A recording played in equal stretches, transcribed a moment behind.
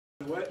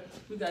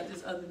we got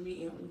this other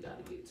meeting we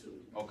gotta get to.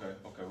 Okay,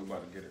 we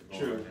about to get it.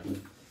 True.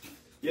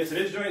 Yeah, so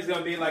this joint is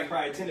gonna be like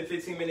probably 10 to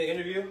 15 minute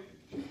interview,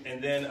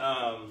 and then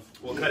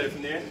we'll cut it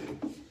from there,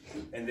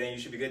 and then you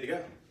should be good to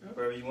go.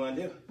 Whatever you want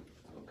to do.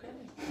 Okay.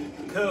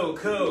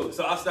 Cool.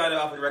 So I'll start it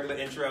off with a regular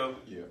intro.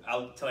 Yeah.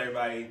 I'll tell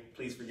everybody,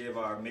 please forgive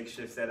our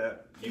makeshift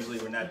setup. Usually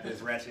we're not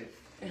this ratchet.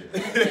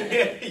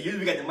 Usually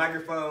we got the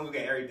microphone, we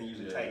got everything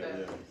usually tight.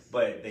 Yeah.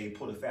 But they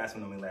pulled a fast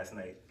one on me last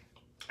night.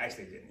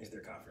 Actually, they didn't. It's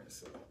their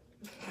conference, so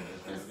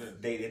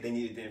they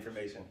needed the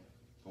information.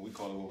 But we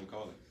call it what we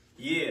call it.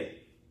 Yeah.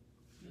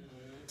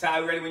 Ty,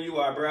 ready when you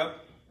are, bro.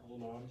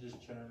 Hold on, I'm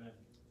just trying to.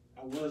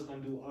 I was gonna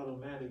do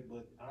automatic,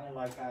 but I don't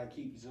like how I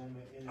keep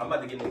zooming in. I'm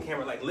about to get in the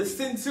camera like,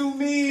 listen to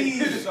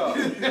me. So,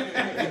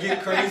 if you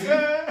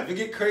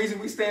get crazy,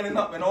 we standing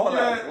up and all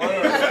that.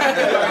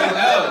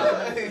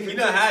 You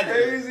know how to do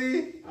it.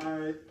 Crazy. All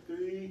right,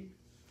 3.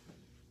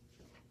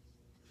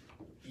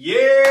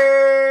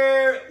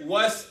 Yeah,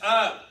 what's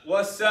up?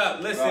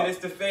 Listen, it's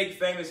the Fake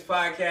Famous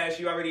Podcast.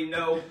 You already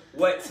know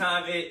what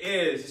time it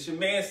is. It's your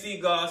man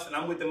Seagoss, and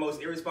I'm with the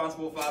most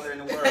irresponsible father in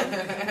the world.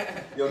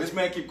 Yo, this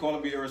man keep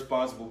calling me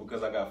irresponsible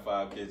because I got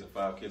 5 kids and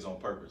 5 kids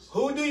on purpose.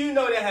 Who do you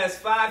know that has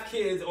 5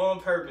 kids on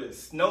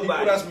purpose? Nobody.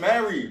 People that's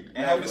married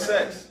and having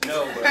sex.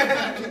 No, bro.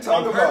 What you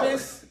talking On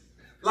purpose?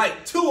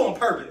 Like 2 on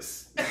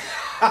purpose.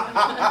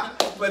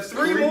 But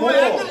 3 more?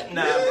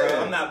 Nah,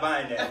 bro, I'm not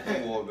buying that.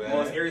 Come on, man.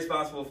 Most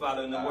irresponsible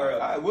father in the world.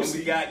 We'll And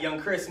we got young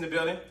Chris in the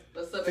building.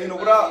 What's up, Tina,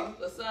 everybody? what up?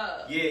 What's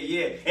up?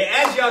 Yeah. And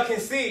as y'all can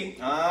see,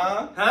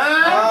 We're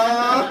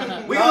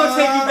we're gonna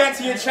take you back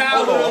to your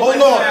childhood. Hold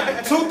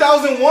on.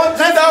 2001,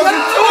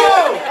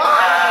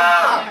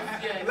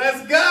 2002.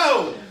 Let's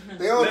go.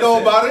 They don't know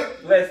about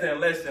it.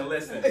 Listen.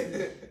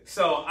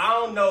 So I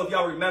don't know if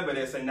y'all remember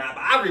this or not,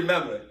 but I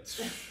remember. This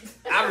was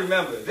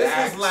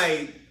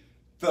like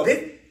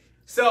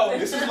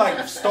This is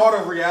like start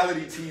of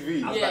reality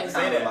TV. I was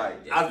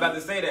about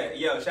to say that.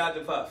 Yo, shout out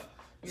to Puff.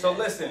 Yeah. So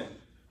listen,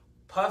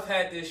 Puff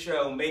had this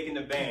show, Making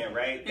the Band,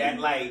 right? That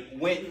like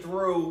went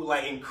through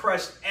like and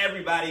crushed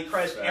everybody,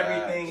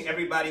 everything.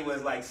 Everybody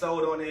was like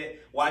sold on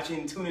it,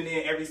 tuning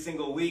in every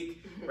single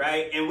week,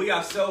 right? And we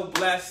are so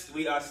blessed,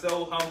 we are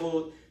so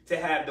humbled to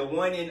have the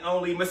one and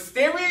only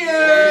Mysterious.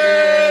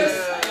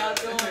 Yes. How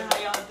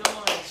y'all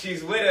doing?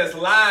 She's with us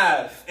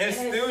live in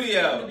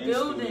studio. In the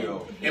building.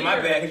 And my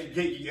bad,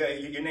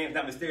 your name's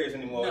not Mysterious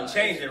anymore. No, you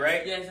changed it,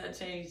 right? Yes, I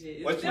changed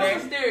it. What's It's your still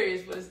name?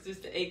 Mysterious, but it's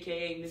just the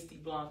AKA Misty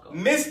Blanco.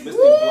 Misty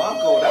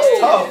Blanco, that's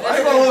tough. I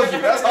ain't gonna hold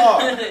you, that's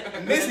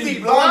hard. Misty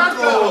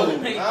Blanco.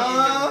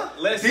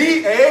 Listen.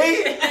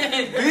 D.A.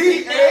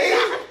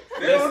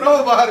 They don't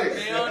know about it.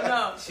 They don't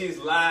know. She's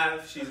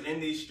live. She's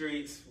in these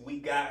streets. We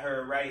got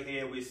her right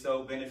here. We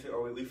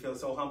feel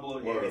so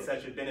humbled, and it's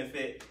such a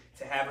benefit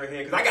to have her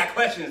here. Because I got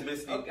questions,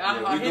 Misty.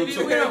 Okay, we do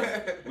too.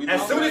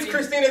 As soon as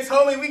Christina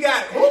told me we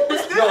got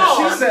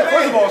she said,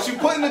 first of all, she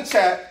put in the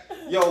chat,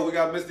 yo, we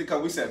got Misty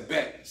because we said,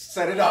 bet.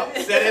 Set it up.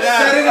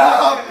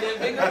 Yeah,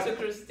 big up to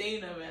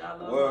Christina, man. I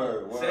love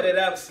her. Set it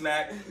up,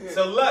 Smack.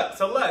 So look,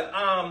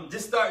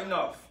 just starting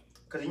off.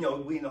 Because,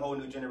 we in a whole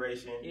new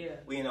generation. Yeah.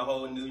 We in a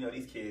whole new,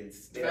 these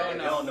kids. They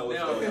don't know what's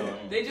going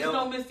on. They just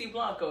know Misty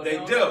Blanco. They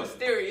don't do. know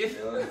Mysterious.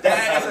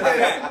 That's a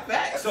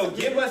fact. So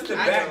give us the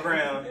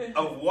background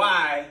of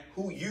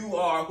who you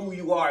are,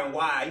 and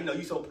why,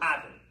 you so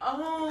popular.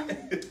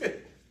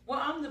 Well,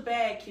 I'm the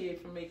bad kid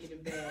from Making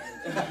It Bad.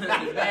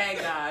 The bad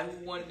guy who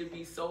wanted to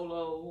be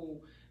solo,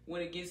 who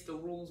went against the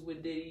rules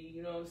with Diddy.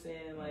 You know what I'm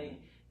saying?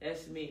 Like,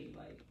 that's me.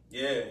 Like,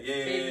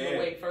 paving the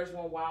way. First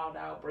one, Wild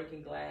Out,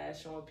 breaking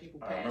glass, showing people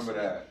passion. I remember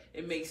that.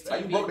 It makes TV.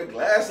 Like you broke the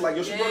glass, she broke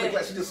the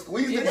glass. She just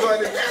squeezed the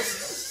joint.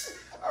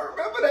 I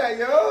remember that,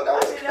 yo.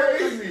 That was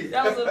crazy.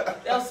 That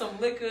was some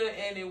liquor,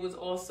 and it was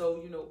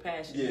also,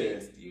 passion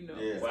based.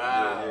 Yeah.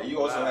 Wow. Yeah. You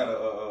also had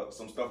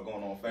some stuff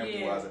going on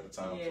family wise at the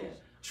time too.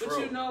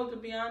 True. But to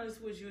be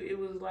honest with you, it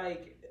was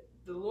like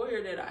the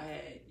lawyer that I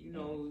had,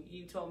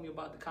 he told me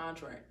about the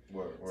contract.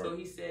 Word. So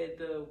he said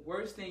the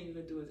worst thing you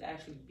can do is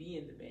actually be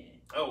in the band.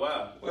 Oh,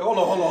 wow. Wait, hold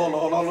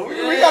on.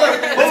 We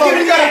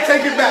gotta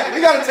take it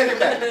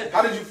back.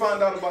 How did you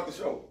find out about the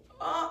show?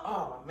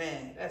 Oh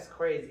man, that's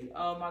crazy.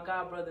 My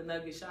god brother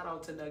Nugget, shout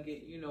out to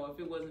Nugget. If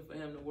it wasn't for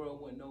him, the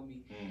world wouldn't know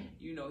me.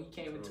 He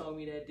came and told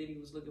me that Diddy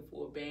was looking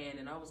for a band,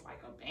 and I was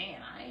like, a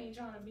band? I ain't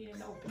trying to be in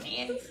no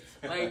band.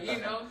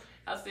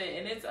 I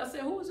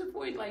said, who was it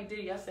for? He's like,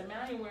 Diddy. I said, man,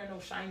 I ain't wearing no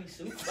shiny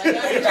suits. Like,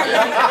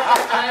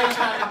 I ain't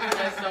trying to do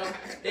that. So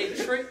they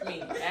tricked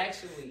me,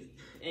 actually.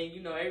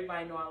 And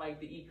everybody know I like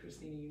to eat,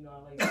 Christina. I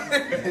like to eat.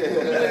 We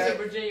went to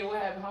Virginia,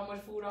 what happened? How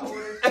much food I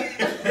ordered?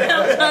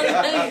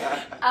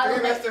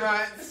 Three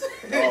restaurants,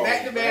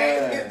 back to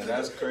back.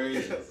 That's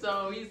crazy.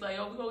 So he's like,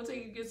 we're going to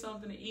take you to get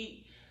something to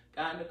eat.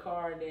 Got in the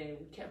car, and then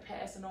we kept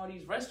passing all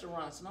these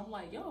restaurants. And I'm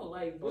like, yo,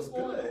 what's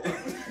going on?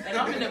 And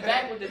I'm in the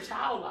back with the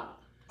child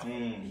lock.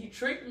 He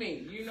tricked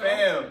me,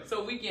 Fam.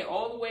 So we get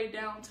all the way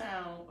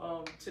downtown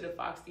to the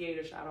Fox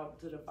Theater. Shout out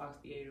to the Fox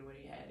Theater where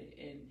they had it.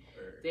 And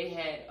they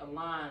had a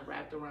line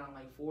wrapped around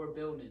like 4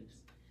 buildings.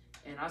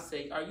 And I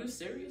say, are you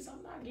serious?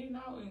 I'm not getting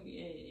out and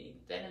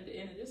that at the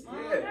end of this line.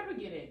 Yeah. I'll never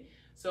get in.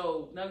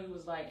 So Nugget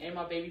was like, and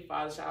my baby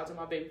father, shout out to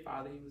my baby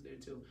father, he was there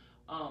too.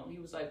 He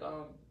was like,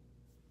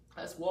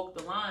 let's walk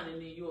the line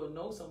and then you'll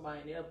know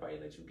somebody and they'll probably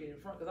let you get in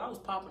front. Because I was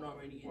popping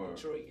already in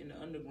Detroit in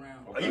the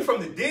underground. Are you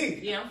from the D?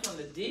 Yeah, I'm from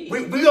the D.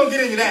 We gonna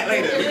get into that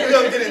later. We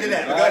gonna get into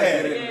that. Go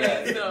ahead.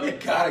 We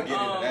gotta get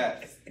into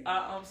that.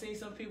 I seen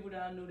some people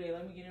that I knew, they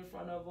let me get in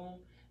front of them.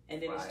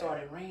 And then it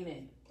started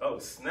raining. Oh,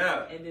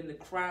 snap. And then the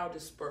crowd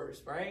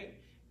dispersed, right?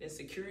 Then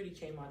security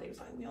came out. They was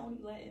like, we only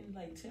letting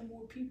like 10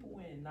 more people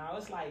in. Now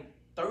it's like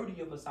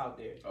 30 of us out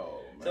there. Oh,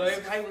 man. So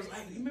everybody was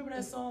like, you remember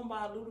that song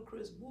by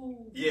Ludacris?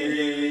 Woo.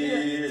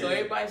 Yeah. So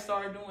everybody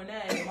started doing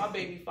that. And my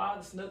baby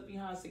father snuck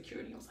behind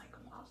security. I was like,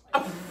 come on. I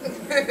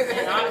was like,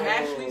 and I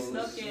actually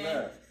snuck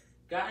in,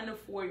 got in the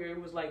foyer. It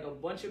was like a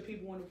bunch of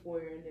people in the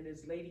foyer. And then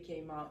this lady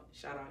came out.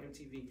 Shout out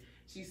MTV.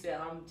 She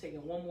said, I'm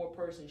taking one more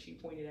person. She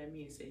pointed at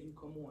me and said, you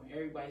come on.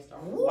 Everybody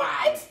started.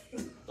 What?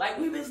 Like,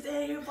 we've been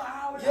staying here for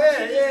hours.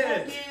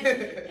 Yeah.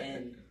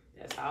 And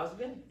that's how it's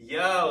been.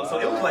 Yo, so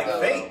it was like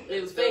fate.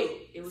 It was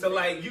fate. It was So fate.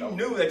 like you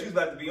knew that you was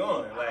about to be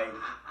on. Like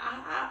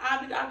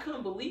I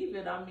couldn't believe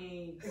it. I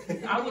mean,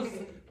 I was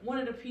one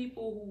of the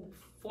people who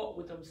fought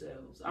with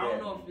themselves. I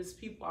don't know if there's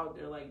people out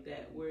there like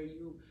that where it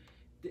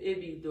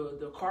be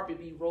the carpet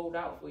be rolled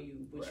out for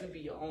you, but you be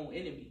your own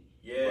enemy.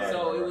 Yeah.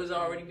 So it was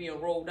already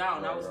being rolled out,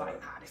 and I was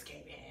like, this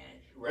can't be.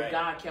 But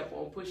God kept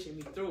on pushing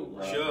me through.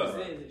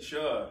 Like,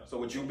 Sure. So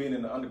with you being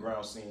in the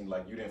underground scene,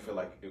 like you didn't feel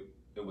like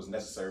it was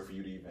necessary for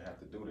you to even have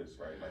to do this,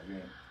 right? Like you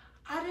didn't.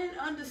 I didn't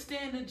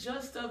understand the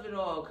gist of it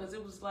all because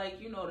it was like,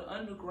 the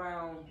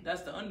underground,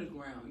 that's the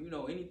underground.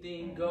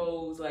 Anything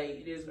goes, like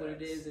it is what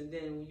it is. And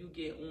then when you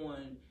get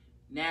on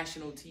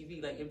national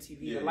TV, like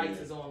MTV, the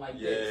lights is on like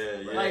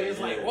this. Like, it's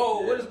like,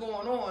 whoa, what is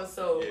going on?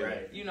 So,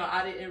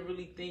 I didn't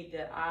really think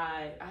that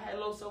I had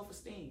low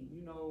self-esteem.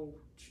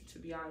 To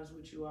be honest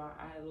with you, I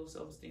had low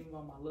self-esteem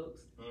about my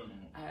looks.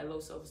 I had low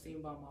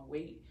self-esteem about my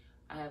weight.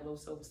 I had low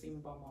self-esteem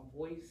about my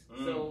voice.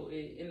 So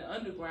in the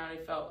underground,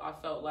 I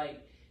felt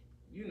like,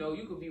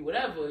 you could be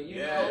whatever, you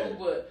know,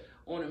 but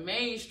on the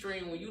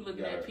mainstream, when you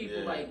looking at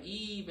people like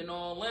Eve and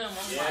all them,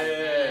 I'm like,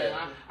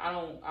 man, I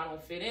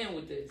don't fit in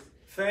with this.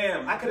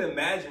 Fam, I could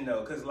imagine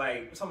though, cause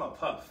like we're talking about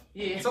Puff.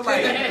 Yeah. So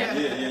like,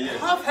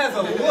 Puff has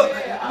a look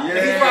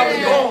that he's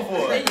probably going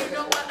for. And you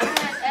know what? I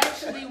had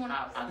actually, when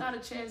I got a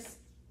chance,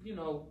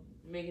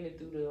 making it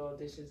through the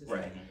auditions and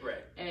stuff.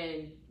 Right.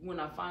 And when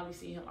I finally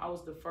seen him, I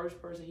was the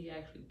first person he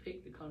actually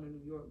picked to come to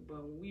New York.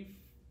 But when we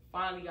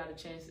finally got a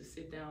chance to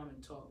sit down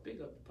and talk,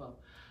 big up to Puff,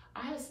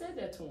 I had said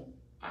that to him.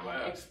 I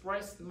had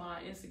expressed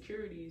my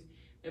insecurities,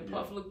 and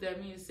Puff looked at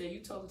me and said, "You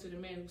talking to the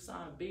man who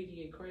signed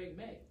Biggie and Craig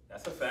Mack?"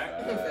 That's a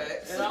fact.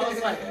 And I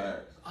was like,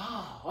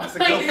 "Oh, that's a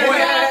good point."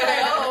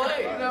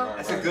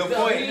 That's a good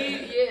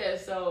point.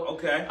 So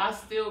I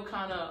still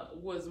kind of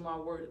was my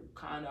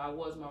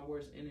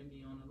worst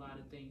enemy on a lot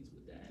of things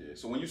with that. Yeah.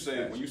 So when you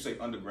say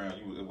underground,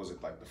 was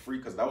it like the free?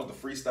 Because that was the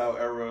freestyle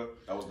era.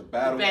 That was the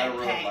battle era.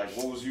 Like,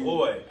 what was you?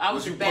 Boy,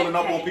 was you pulling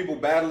up on people,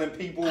 battling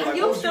people? I like,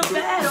 used to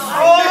battle.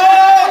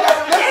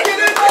 Let's get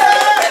into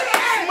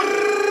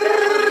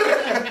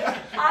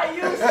I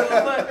used to,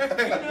 but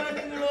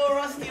I'm a little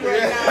rusty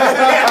right now.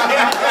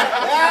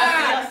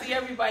 I see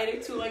everybody, they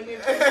too angry. I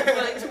ain't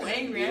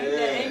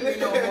that angry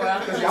no more.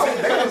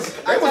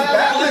 They was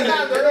battling.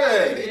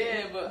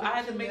 Yeah, but I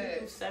had to make it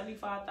through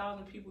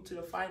 75,000 people to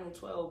the final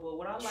 12. But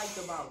what I liked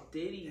about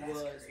Diddy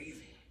was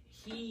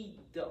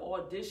the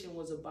audition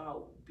was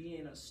about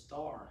being a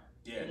star.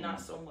 And not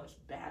so much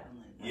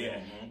battling.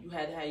 Right? You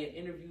had to have your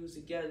interviews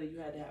together. You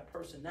had to have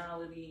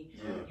personality.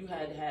 You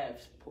had to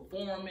have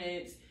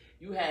performance.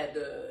 You had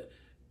to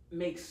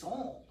make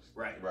songs.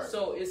 Right.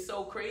 So it's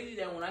so crazy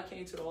that when I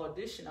came to the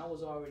audition, I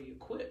was already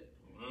equipped.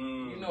 A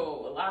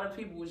lot of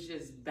people was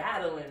just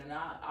battling, and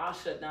I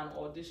shut down the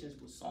auditions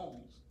with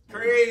songs.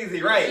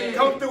 Crazy, right? Yeah.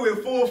 Come through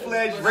in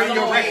full-fledged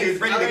radio records,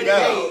 ready to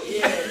go.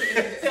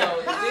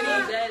 So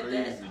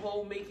that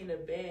whole making a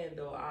band,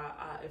 though,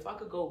 I if I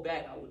could go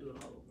back, I would do it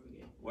all over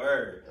again.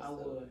 Word. I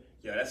would.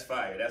 Yeah, that's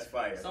fire.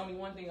 It's only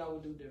one thing I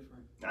would do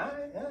different.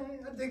 I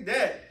dig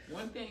that.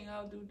 One thing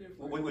I'll do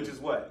different. Which is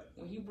what?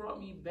 When he brought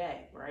me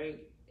back, right?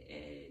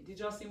 Did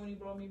y'all see when he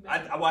brought me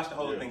back? I watched the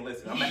whole thing.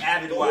 Listen, I'm an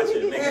avid watcher.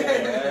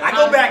 I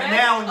go back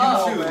now on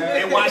YouTube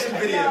and watch the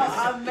videos.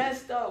 I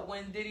messed up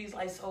when Diddy's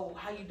like, so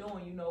how you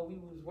doing? We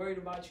was worried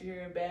about you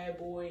here in Bad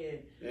Boy,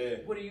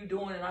 and what are you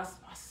doing? And I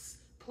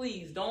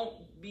please don't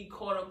be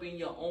caught up in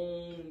your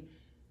own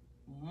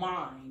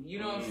mind. You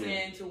know what I'm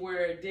saying? To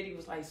where Diddy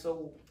was like,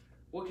 so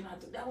what can I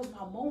do? That was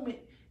my moment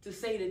to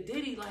say to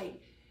Diddy,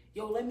 like,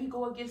 yo, let me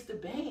go against the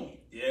band.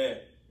 Yeah.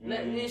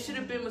 It should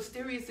have been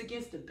Mysterious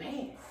against the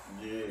band.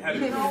 Yeah. I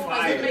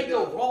didn't make the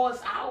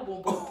rawest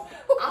album, but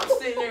I'm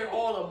sitting there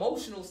all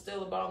emotional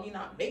still about me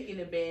not making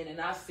the band,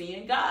 and I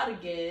seeing God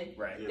again.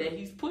 Right. That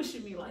he's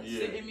pushing me, like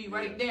sitting me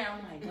right there.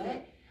 I'm like,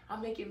 what?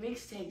 I'm making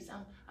mixtapes.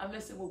 I'm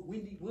messing with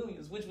Wendy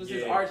Williams, which was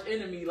his arch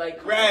enemy.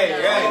 Like,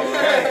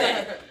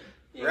 right.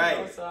 You Right.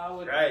 know, so I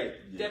would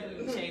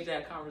definitely change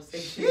that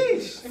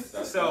conversation.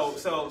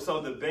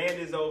 So the band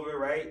is over,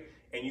 right?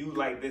 And you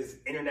like this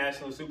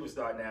international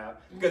superstar now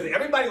because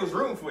everybody was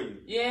rooting for you.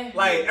 Yeah.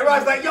 Like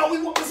everybody's like, yo, we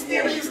want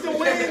Mysterious to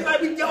win.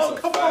 Like, yo,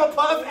 come on,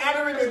 Puff, add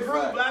her in the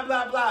group, blah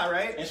blah blah,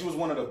 right? And she was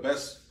one of the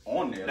best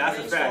on there. That's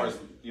like, a as fact. far as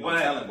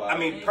talent wise. I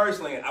mean,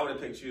 personally, I would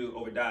have picked you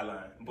over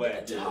Dotline,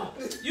 but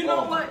You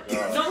know what?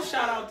 No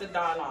shout out to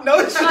Dotline.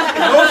 no shout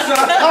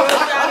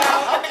out.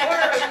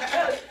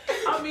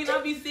 I mean,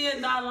 I be seeing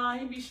Dotline.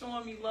 He be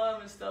showing me love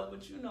and stuff,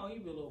 but you know, he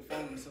be a little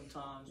phony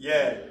sometimes.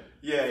 Yeah.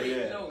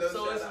 No, No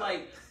so shout it's out.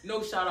 like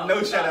no shout out.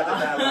 No shout out to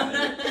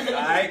Dotline.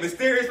 All right,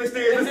 mysterious.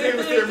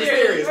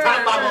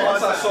 Top Mama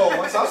Once on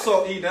I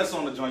saw E Ness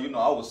on the joint, you know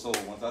I was sold.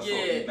 Once I saw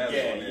E Ness on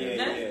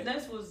there.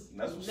 Ness was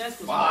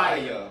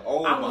fire.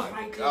 Oh I was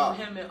my right there God.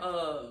 with him and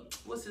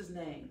what's his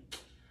name?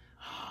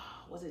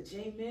 Was it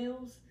Jay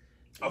Mills?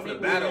 Off the They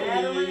battle. were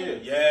battling.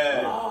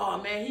 Yeah.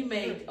 Oh man, he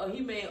made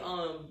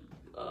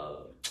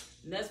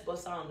Ness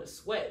bust out the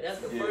sweat. That's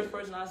the first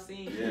person I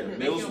seen. Yeah,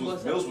 Mills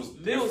was nasty.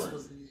 Mills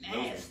was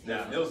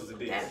a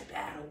beast. That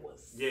battle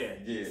was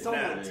so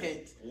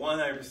intense.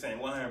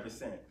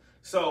 100%.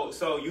 So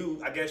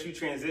I guess you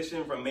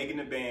transitioned from making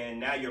the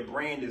band. Now your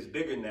brand is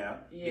bigger now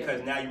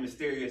because now you're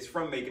Mysterious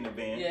from making the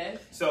band. Yes.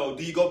 So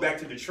do you go back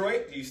to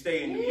Detroit? Do you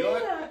stay in New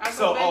York? I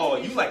go back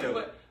to you Detroit,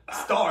 like a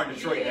star in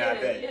Detroit now, I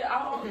bet. Yeah,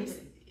 I always.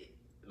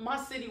 My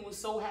city was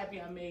so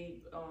happy I made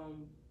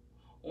on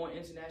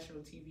international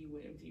TV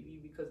with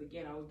MTV because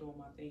again I was doing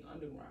my thing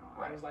underground.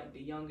 I was like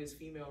the youngest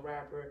female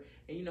rapper,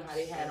 and you know how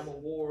they had them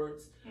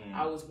awards.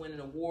 I was winning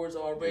awards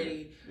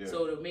already.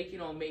 So to make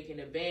it on Making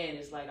the Band,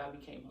 it's like I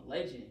became a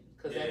legend.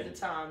 Because at the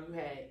time you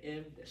had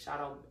M, shout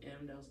out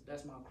M,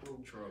 that's my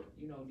crew. True.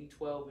 You know,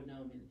 D12 and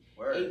them, and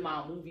Word. 8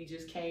 Mile movie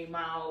just came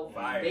out.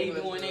 Fire. They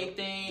doing their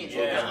thing. So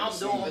Yeah. now I'm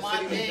doing my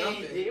thing.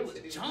 Jumping. It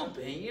was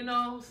jumping, you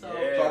know. So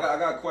So I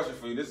got a question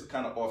for you. This is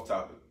kind of off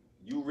topic.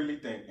 You really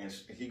think, and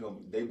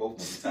they both gonna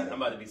be tight?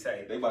 I'm about to be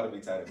tight. They about to be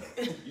tight.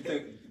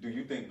 Do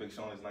you think Big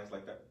Sean is nice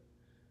like that?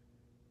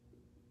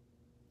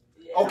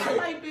 yeah, Okay. I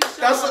like Big Sean.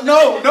 That's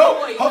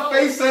Boy, her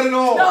face said it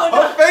all. No.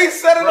 Her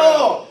face said it Bro.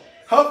 all.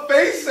 Her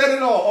face said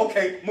it all.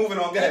 Okay, moving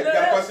on. Go ahead. You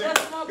got a question?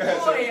 That's my Go ahead,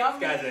 boy. sir. I mean,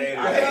 Guy's a hater.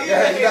 Go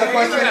ahead. You got a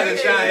question?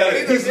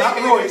 He's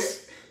not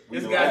Royce.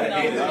 This We guy's know a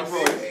that. hater. He's not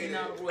Royce. He's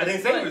not Royce. I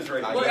didn't say he was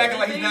Drake. But You're acting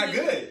like he's the not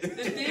thing good. The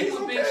thing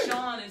with Big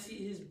Sean is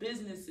his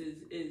business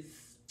is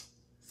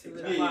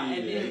solidified. Yeah,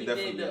 And then he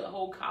definitely. did the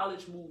whole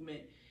college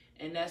movement,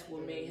 and that's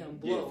what made him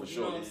blow. Yeah, for You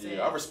sure. know what I'm saying?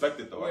 I respect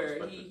it though. I Where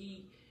respect it.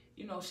 he,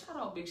 you know, shout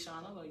out Big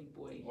Sean. I love you,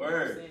 boy. You know Word.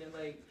 what I'm saying?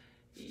 Like,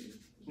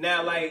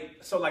 Now,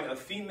 like a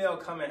female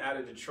coming out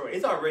of Detroit,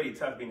 it's already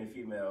tough being a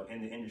female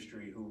in the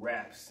industry who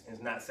raps and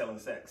is not selling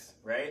sex,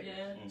 right?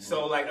 yeah.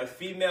 So, like a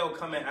female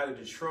coming out of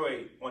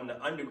Detroit on the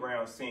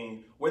underground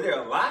scene, were there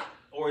a lot?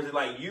 Or is it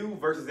like you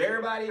versus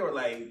everybody? Or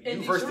like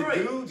In you versus the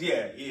Detroit. dudes?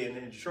 Yeah,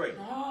 in Detroit.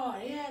 No,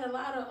 they had a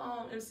lot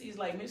of MCs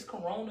like Miss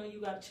Corona. You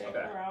gotta check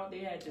Okay. her out. They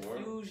had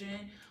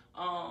Diffusion.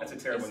 That's a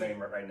terrible name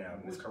right now,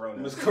 Miss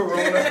Corona. Miss Corona.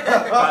 By the way,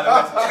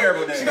 that's a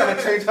terrible name. She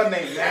gotta change her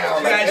name now.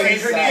 She gotta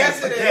change her name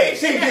today.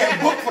 She ain't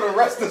getting booked for the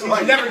rest of the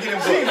life. never getting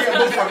booked. She ain't getting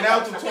booked from now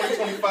to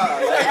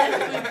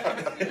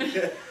 2025.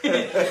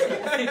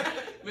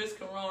 Miss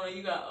Corona,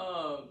 you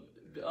got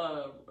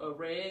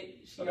Red.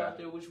 She out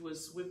there, which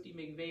was Swifty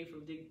McVeigh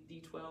from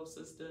D12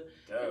 sister.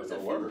 There was a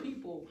few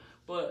people,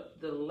 but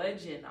the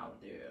legend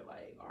out there,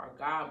 like our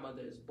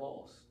godmother, is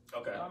Boss.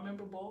 Okay. Y'all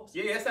remember Boss?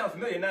 Yeah, that sounds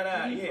familiar.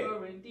 Yeah.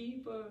 Deeper and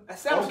deeper. That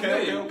sounds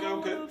familiar.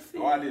 Okay.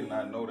 Oh, I did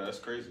not know that. That's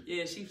crazy.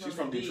 Yeah, she's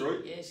from the D.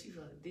 Detroit? Yeah, she's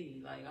from the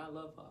D. Like, I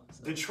love her.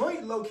 So.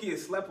 Detroit low key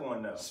is slept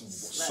on though.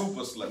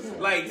 Super slept on.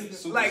 Super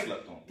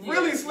slept on.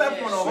 Really slept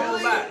on a whole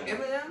Really? lot.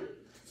 Eminem?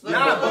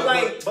 Nah, but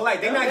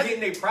like they're not getting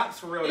their props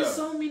for real though. There's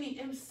so many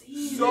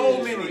MCs. So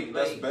in many. Detroit,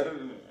 That's like, better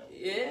than.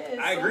 Yeah,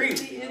 I agree. I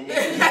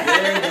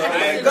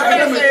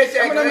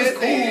Eminem's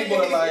cool,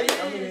 but like,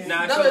 I mean,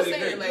 Nah, I No, totally I'm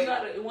saying, agree. You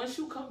gotta, once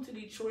you come to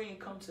Detroit and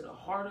come to the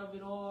heart of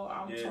it all,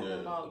 I'm talking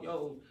about,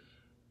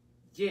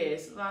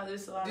 it's a lot of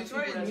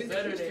Detroit people is that's music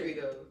better history,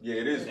 than though. yeah,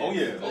 it is. Oh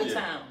yeah.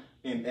 Motown.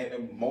 And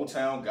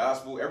Motown,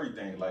 gospel,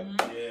 everything. Like,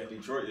 Yeah.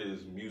 Detroit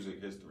is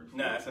music history.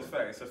 Nah, it's a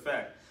fact. It's a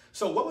fact.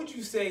 So, what would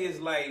you say is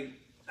like,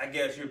 I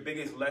guess, your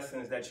biggest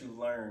lessons that you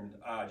learned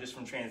just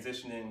from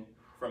transitioning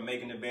from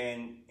making the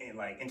band and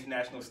like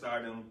international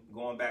stardom,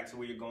 going back to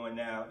where you're going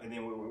now, and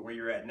then where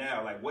you're at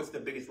now? Like, what's the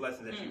biggest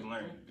lessons that you've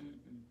learned?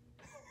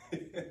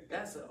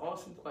 That's an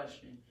awesome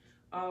question.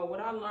 What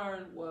I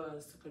learned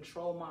was to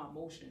control my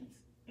emotions.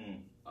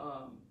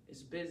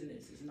 It's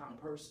business. It's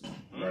not personal.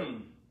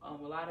 A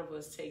lot of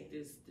us take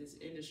this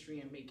industry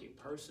and make it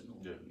personal.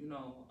 Yeah. You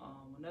know,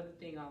 another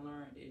thing I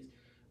learned is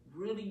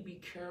really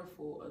be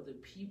careful of the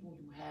people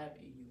you have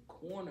in your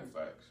corner.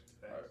 Facts.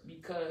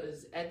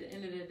 Because at the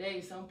end of the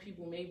day, some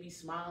people may be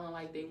smiling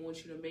like they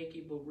want you to make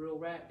it, but real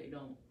rap, they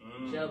don't.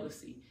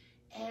 Jealousy.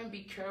 And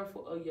be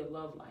careful of your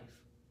love life.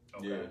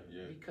 Okay.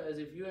 Yeah. Because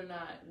if you're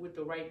not with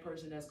the right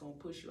person that's going to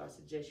push you, I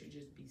suggest you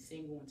just be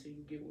single until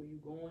you get where you're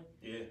going.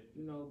 Yeah.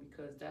 You know,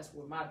 because that's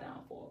where my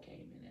downfall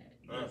came in at.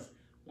 Yes.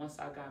 once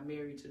I got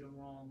married to the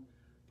wrong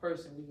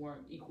person, we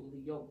weren't equally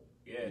yoked.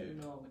 Yeah. You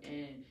know,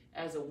 and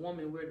as a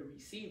woman, we're the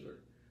receiver.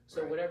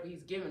 So whatever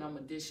he's giving, I'm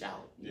going to dish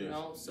out, you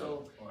know?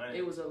 So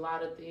it was a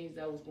lot of things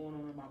that was going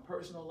on in my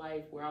personal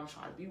life where I'm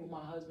trying to be with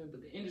my husband,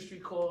 but the industry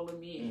calling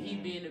me and he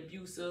being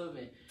abusive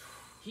and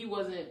he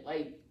wasn't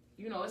like,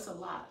 you know, it's a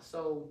lot.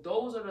 So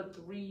those are the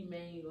 3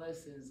 main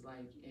lessons,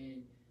 like,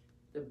 and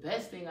the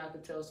best thing I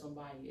could tell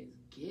somebody is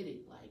get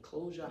it. Like,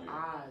 close your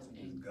eyes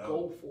and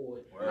go for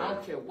it. I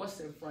don't care what's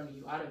in front of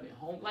you. I'd have been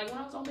home. Like, when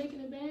I was on Making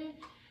It Band,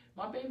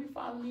 my baby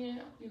followed me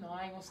in, you know,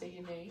 I ain't gonna say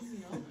your name, you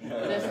know,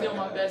 but that's still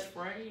my best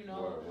friend, you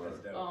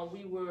know.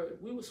 We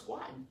were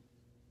squatting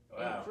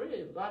in the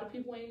crib. A lot of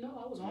people ain't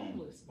know I was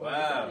homeless. But you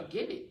gotta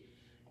get it.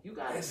 You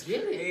gotta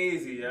get it.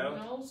 Crazy, yo. You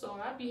know,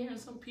 so I be hearing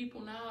some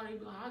people now, they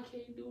be like, I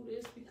can't do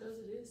this because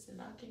of this,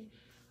 and I can't.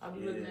 I be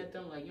looking at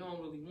them like, you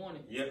don't really want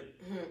it. Yep.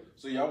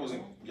 So y'all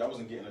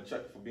wasn't getting a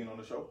check for being on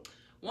the show?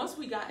 Once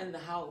we got in the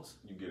house,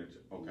 you get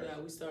it. Okay. Yeah,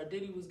 we started.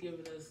 Diddy was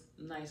giving us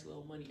nice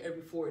little money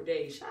every 4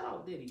 days. Shout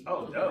out Diddy.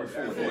 Oh, no. Every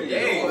 4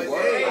 days.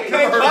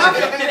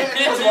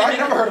 I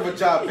never heard of a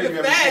job paying me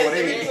every 4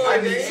 days.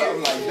 I need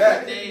something like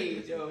that.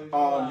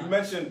 You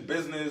mentioned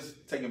business,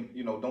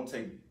 don't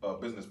take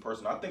business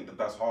personal. I think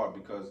that's hard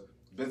because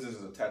business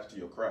is attached to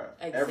your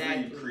craft. Exactly.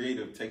 Every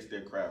creative takes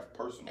their craft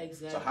personal.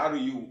 Exactly. So how do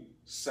you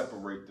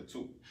separate the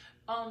two?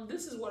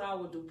 This is what I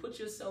would do. Put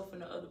yourself in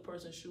the other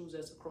person's shoes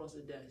that's across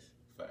the desk.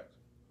 Facts.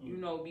 You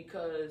know,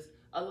 because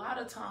a lot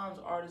of times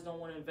artists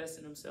don't want to invest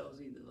in themselves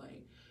either.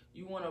 Like,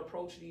 you want to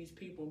approach these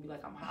people and be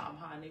like, I'm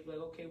high. And they be like,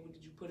 okay, what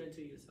did you put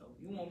into yourself?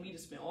 You want me to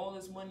spend all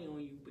this money on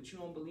you, but you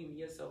don't believe in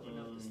yourself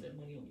enough to spend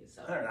money on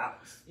yourself. $100.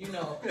 You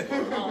know,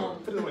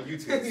 put it on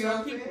YouTube.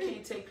 Some people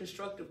can't take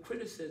constructive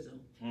criticism,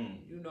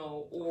 you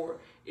know, or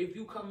if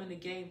you come in the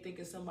game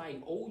thinking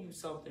somebody owe you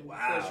something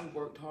because you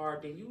worked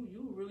hard, then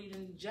you really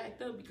done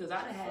jacked up. Because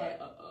I done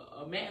had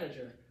a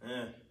manager,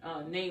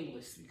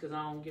 nameless, because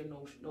I don't give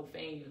no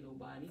fame to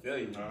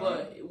nobody.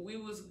 But we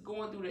was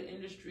going through the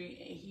industry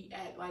and he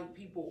act like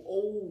people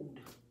owed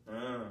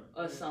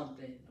us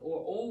something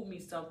or owed me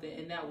something,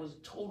 and that was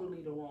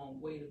totally the wrong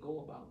way to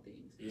go about things.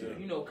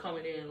 You know,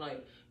 coming in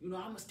like, you know,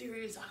 I'm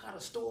mysterious, I got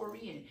a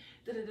story, and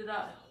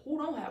da-da-da-da. Who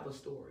don't have a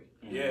story?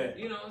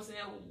 You know what I'm saying?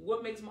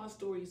 What makes my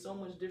story so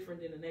much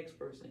different than the next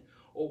person?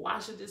 Or why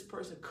should this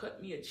person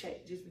cut me a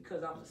check just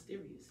because I'm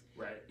mysterious?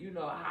 You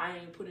know, I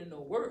ain't put in no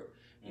work.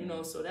 You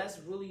know, so that's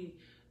really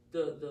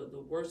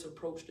the worst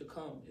approach to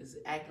come, is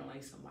acting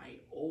like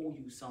somebody owe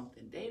you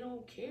something. They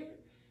don't care.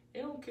 They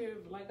don't care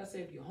if, like I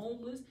said, if you're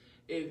homeless,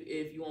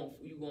 if you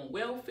on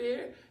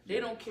welfare. They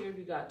don't care if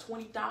you got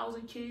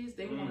 20,000 kids.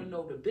 They want to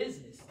know the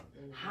business.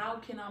 How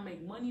can I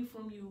make money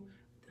from you?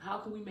 How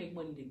can we make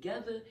money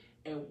together?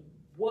 And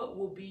what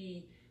will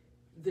be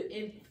the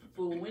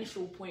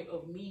influential point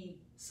of me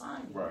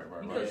signing?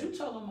 Because you're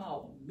talking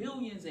about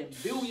millions and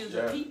billions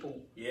of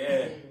people.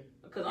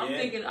 Because I'm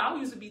thinking, I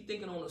used to be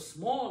thinking on a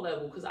small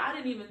level, because I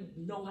didn't even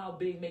know how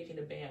big Making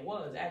the Band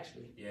was,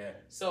 actually.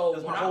 So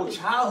that's my whole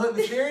childhood,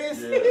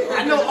 mysterious.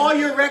 I know all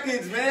your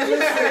records, man.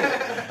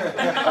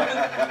 Listen.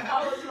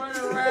 I was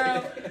running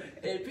around,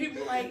 and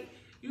people like,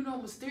 you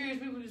know, mysterious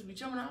people just be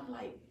jumping. I'm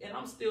like, and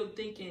I'm still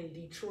thinking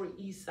Detroit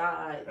East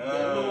Side.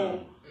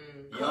 You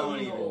don't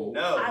even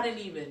know. I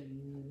didn't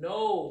even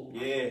know.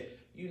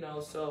 You know,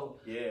 so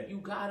you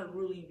gotta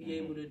really be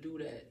able to do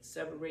that,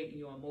 separating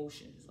your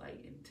emotions,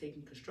 like, and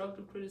taking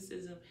constructive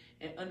criticism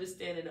and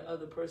understanding the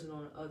other person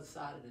on the other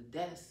side of the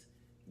desk.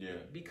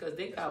 Because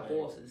they got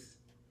bosses,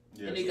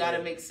 and they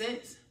gotta make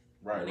sense.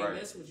 When they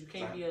mess with you,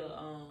 can't be a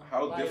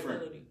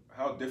liability.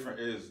 How different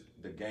is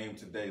the game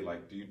today?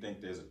 Like, do you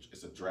think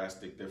it's a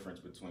drastic difference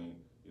between,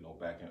 you know,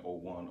 back in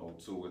 01,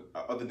 02,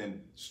 other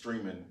than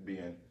streaming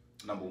being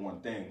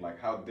 #1 thing? Like,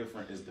 how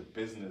different is the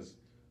business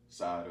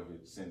side of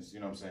it, since,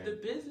 you know what I'm saying? The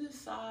business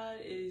side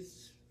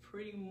is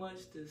pretty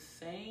much the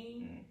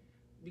same,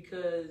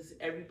 because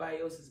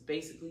everybody else is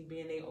basically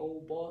being their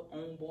own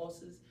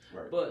bosses.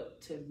 But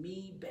to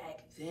me,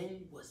 back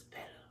then was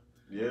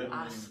better.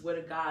 I swear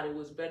to God, it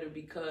was better,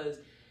 because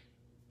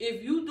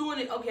if you doing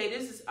it, okay,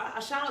 this is, I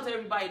shout out to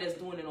everybody that's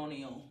doing it on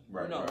their own.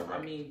 I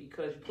mean,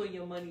 because you putting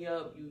your money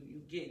up, you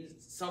getting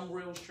some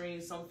real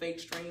streams, some fake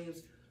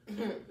streams.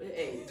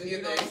 Hey,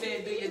 you know what I'm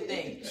saying? Do your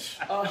thing.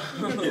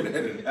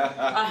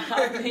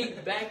 I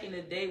think back in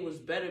the day was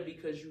better,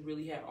 because you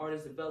really had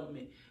artist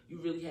development. You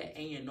really had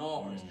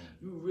A&Rs.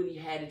 You really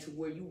had it to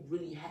where you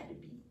really had to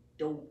be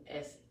dope.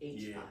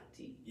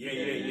 S-H-I-T.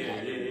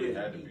 It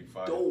had to be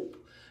fire. Dope.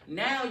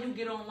 Now you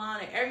get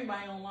online and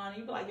everybody online, and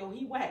you be like, yo,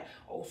 he whack.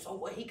 Oh, so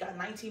what? He got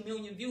 19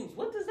 million views.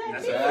 What does that mean?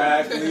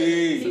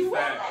 Exactly. He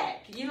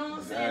whack. You know what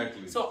I'm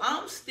saying? So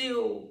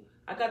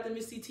I got the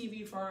Misty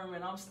TV firm,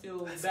 and I'm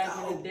still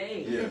back in the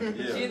day.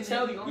 She'll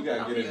tell you, I'm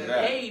hitting the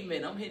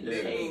pavement. I'm hitting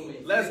the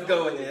pavement. Let's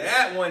go into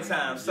that one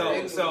time. So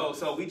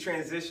we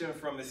transitioned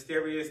from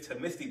Mysterious to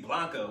Misty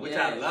Blanco, which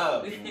I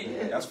love.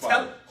 That's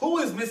fine. Who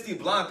is Misty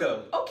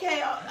Blanco?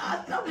 Okay,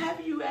 I'm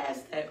happy you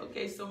asked that.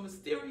 Okay, so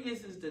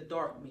Mysterious is the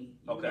dark me.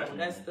 You know,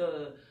 that's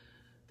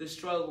the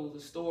struggle,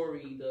 the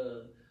story,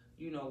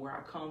 you know, where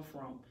I come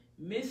from.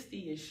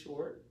 Misty is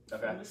short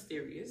for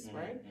mysterious,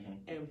 right?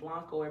 And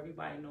Blanco,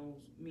 everybody knows,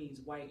 means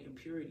white and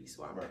purity.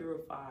 So I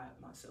purified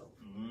myself.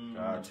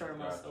 I turned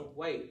myself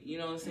white. You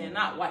know what I'm saying?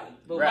 Not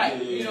white, but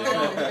white. You know what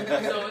I'm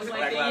saying? So it's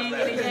like the yin and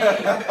the yang.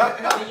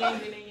 The yin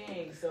and the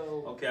yang.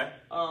 So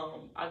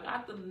I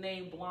got the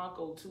name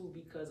Blanco too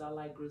because I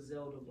like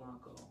Griselda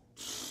Blanco.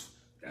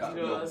 You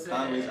know what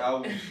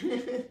I'm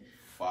saying?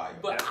 Fire.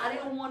 But I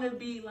didn't want to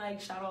be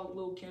like, shout out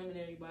Lil Kim and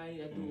everybody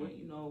that do it,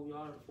 you know, we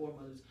all the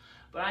foremothers.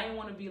 But I didn't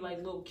want to be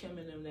like Lil Kim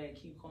and them that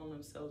keep calling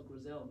themselves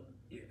Griselda.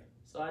 Yeah.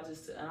 So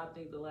and I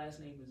think the last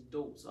name is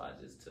dope, so I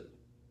just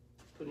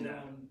put it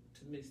on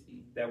to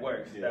Misty. That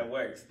works. That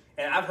works.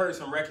 And I've heard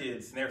some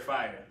records, and they're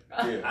fire.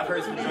 Yeah. I've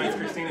heard some joints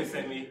Christina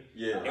sent me.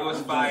 Yeah. It was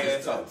fire.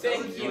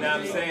 Thank you. You know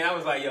what I'm saying? I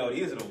was like, yo,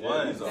 these are the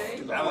ones.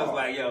 I was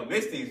like, yo,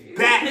 Misty's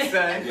back,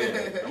 son.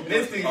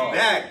 Misty's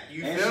back.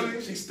 You feel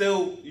me? She's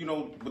still, you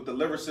know, with the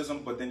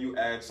lyricism, but then you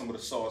add some of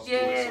the sauce to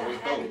it, so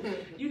it's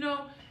dope. You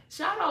know,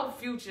 shout out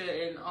Future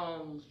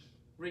and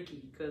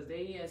Ricky, because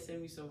they had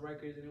sent me some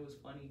records and it was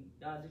funny.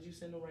 Did you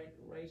send the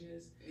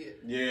Righteous?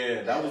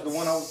 Yeah, that was the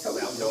one I was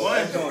telling you. That was the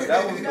one.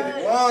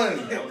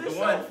 That was the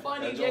one. So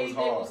funny, they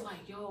was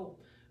like, yo,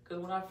 because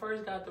when I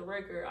first got the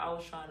record, I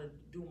was trying to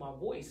do my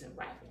voice and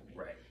rap on it.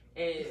 Right.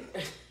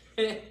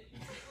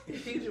 And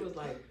Future was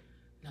like,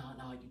 no,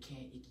 you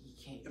can't.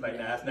 Like,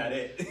 nah, that's not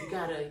it.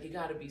 You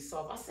gotta be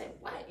soft. I said,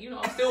 what? You know,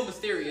 I'm still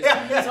mysterious. So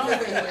I'm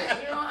like,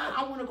 you know,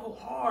 I want to go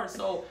hard.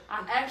 So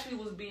I actually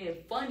was being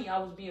funny. I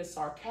was being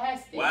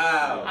sarcastic.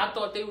 Wow. I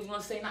thought they was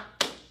gonna say nah,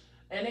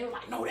 and they were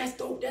like, no, that's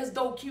dope. That's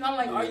dope. Cute. I'm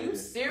like, are you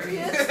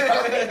serious?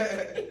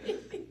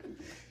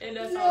 And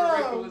that's how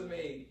the record was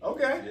made.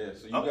 Okay. Yeah.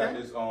 So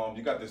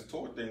you got this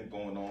tour thing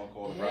going on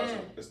called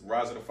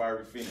Rise of the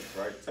Fiery Phoenix,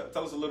 right?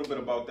 Tell us a little bit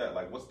about that.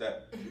 Like, what's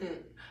that?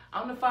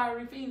 I'm the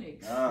Fiery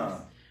Phoenix.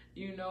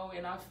 You know,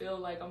 and I feel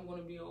like I'm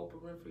going to be an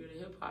Oprah Winfrey of the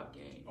hip hop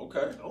game.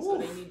 Okay. So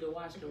they need to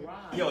watch the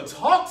ride. Yo,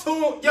 talk to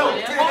him. Yo,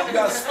 you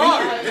gotta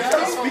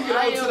speak it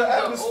out to the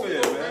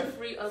atmosphere, Oprah man.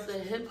 Winfrey of the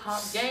hip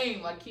hop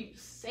game. I keep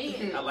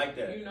saying it. I like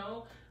that. You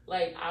know,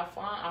 like I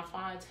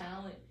find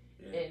talent,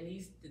 and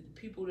the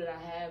people that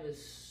I have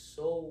is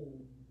so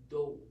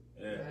dope.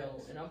 Yeah. You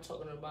know, and I'm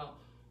talking about.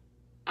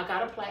 I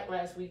got a plaque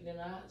last week,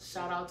 and I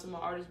shout out to my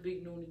artist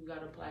Big Noonie who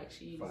got a plaque.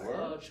 She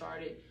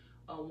charted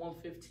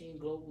 115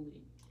 globally.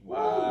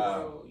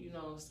 Wow. So, you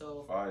know,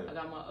 so Fire. I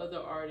got my other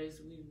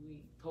artists. We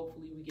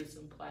hopefully we get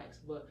some plaques.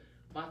 But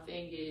my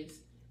thing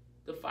is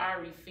the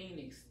Fiery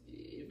Phoenix.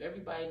 If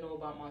everybody know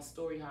about my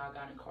story, how I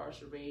got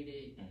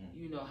incarcerated,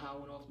 you know, how I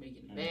went off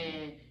making a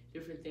band,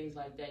 different things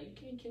like that. You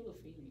can't kill a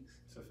phoenix.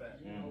 It's a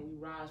fact. You know, we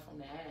rise from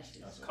the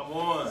ashes. Come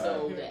on.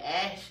 So the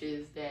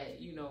ashes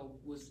that, you know,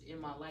 was in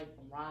my life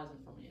from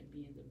rising from it and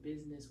being the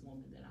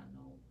businesswoman that I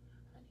know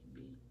I can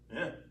be.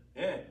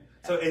 Yeah.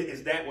 So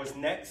is that what's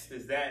next?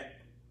 Is that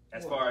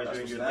as far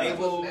as your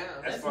label?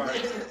 As far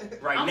as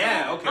right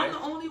now, okay. I'm the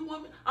only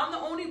woman. I'm the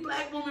only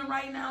black woman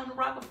right now in the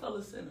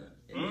Rockefeller Center.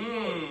 You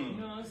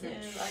know what I'm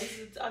saying?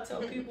 I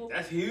tell people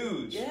that's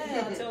huge.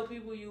 Yeah, I tell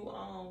people you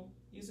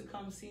used to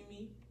come see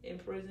me in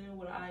prison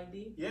with an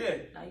ID. Yeah.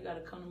 Now you got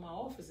to come to my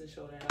office and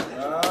show that.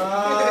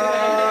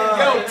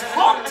 Yo,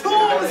 talk to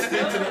him.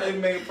 Stick to the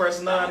inmate press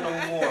 9 no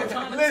more.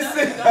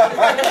 Listen.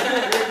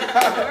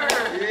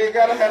 You ain't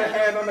gotta have a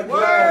hand on the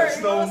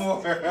glass no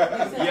more.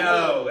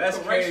 Yo, that's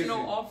crazy.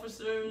 Correctional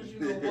officers, you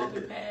know,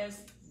 walking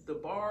past the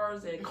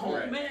bars and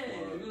calling man,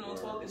 you know,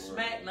 talking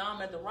smack. Now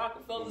I'm at the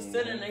Rockefeller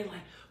Center and they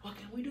like, what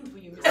can we do for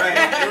you?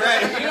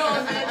 Right. You know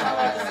what I'm saying? Talking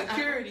about the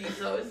security,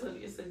 so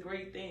it's a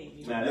great thing.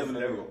 You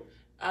know?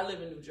 I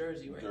live in New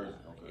Jersey right now.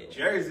 Okay.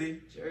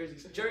 Jersey,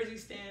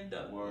 stand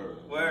up.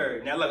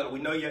 Word. Now look, we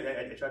know y'all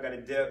got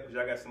a dip.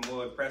 Y'all got some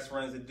more press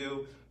runs to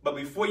do. But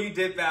before you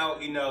dip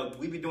out, you know,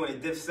 we be doing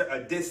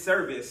a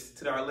disservice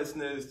to our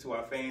listeners, to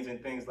our fans,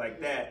 and things like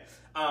that.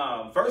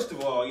 First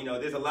of all, you know,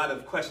 there's a lot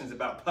of questions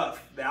about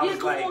Puff that I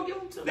was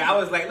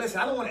like, listen,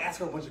 I don't want to ask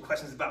her a bunch of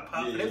questions about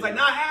Puff. And they was like,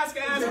 nah, ask.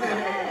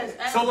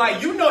 So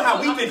like, you know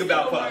how we think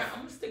about Puff. I'm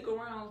gonna stick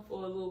around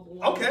for a little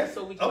bit. Okay.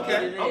 So we can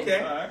get it in.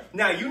 Okay. Right.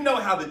 Now you know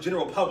how the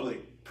general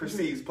public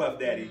perceives Puff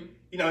Daddy.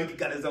 You know, he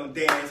got his own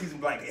dance. He's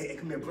like, hey,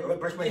 come here,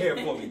 brush my hair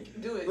for me.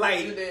 Do it.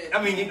 Like,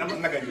 I mean,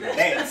 I'm not gonna do the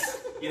dance.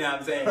 You know what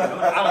I'm saying?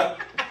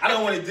 I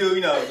don't want to do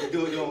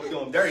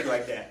him dirty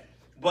like that.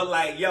 But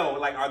like, yo,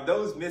 like, are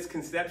those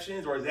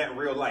misconceptions or is that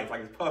real life?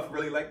 Like, is Puff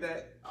really like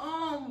that?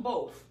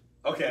 Both.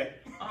 Okay.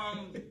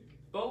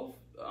 Both.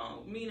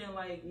 Meaning,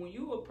 like, when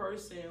you a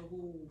person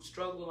who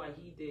struggled like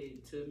he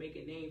did to make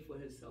a name for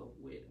himself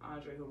with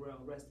Andre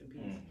Harrell, rest in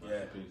peace.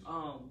 Peace.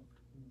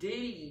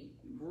 Diddy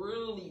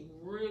really,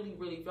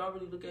 if y'all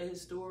really look at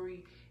his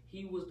story,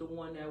 he was the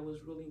one that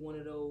was really one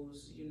of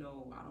those, you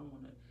know,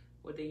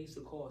 what they used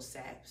to call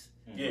saps.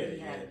 He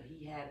had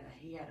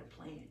a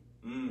plan.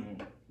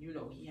 You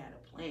know, he had a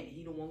plan.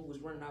 He the one who was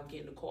running out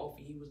getting the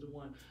coffee. He was the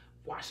one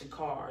washing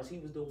cars. He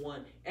was the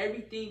one.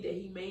 Everything that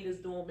he made us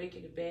do,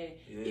 making it bad,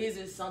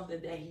 isn't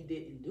something that he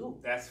didn't do.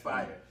 That's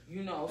fire.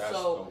 You know,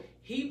 so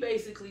he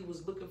basically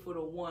was looking for the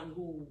one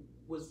who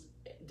was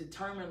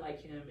determined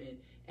like him and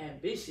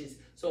ambitious.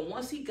 So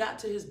once he got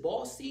to his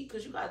boss seat,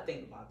 because you gotta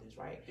think about this,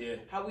 right? Yeah.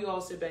 How we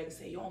all sit back and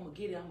say, yo, I'm gonna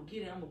get it, I'm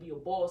gonna be a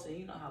boss, and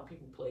you know how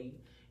people play.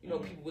 You know,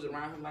 people was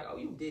around him like, oh,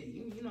 you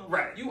Diddy, you know,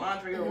 right? You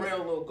Andre Harrell,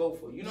 little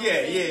gopher, you know. Yeah, what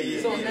I'm saying?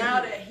 yeah. So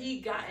now that he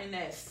got in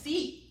that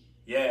seat,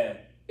 yeah,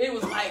 it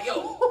was like,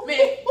 yo,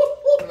 man,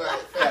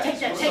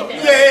 take that.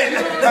 Yeah. You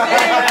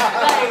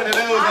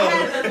know what I'm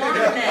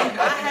saying? Like,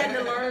 I had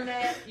to learn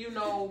that, you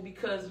know,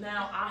 because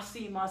now I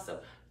see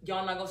myself.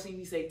 Y'all not gonna see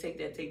me say take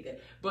that,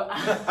 but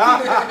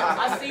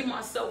I see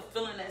myself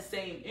feeling that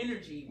same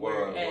energy.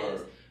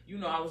 Whereas, you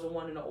know, I was the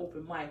one in the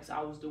open mics.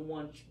 I was the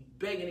one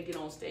begging to get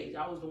on stage.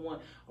 I was the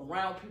one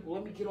around people.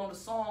 Let me get on the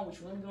song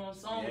with you. Let me get on the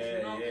song with you.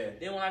 You know. Yeah.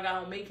 Then when I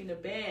got on making the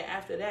band,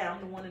 after that, I'm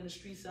the one in the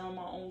street selling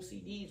my own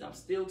CDs. I'm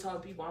still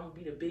telling people I'm gonna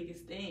be the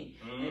biggest thing.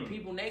 And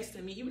people next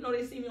to me, even though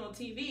they see me on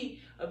TV,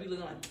 I'll be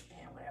looking like,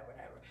 whatever.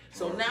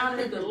 So now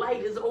that the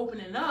light is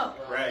opening up,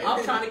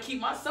 I'm trying to keep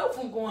myself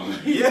from going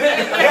like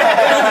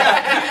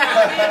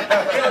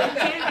that. So you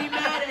can't be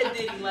mad at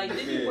Diddy. Like,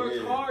 Diddy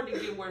worked hard to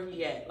get where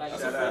he at. Like,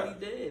 that's what he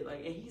did.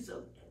 Like, and he's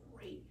a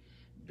great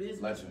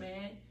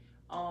businessman.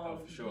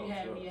 He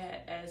had me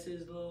as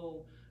his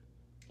little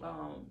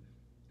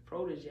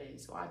protege.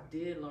 So I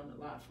did learn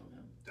a lot from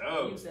him.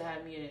 He used to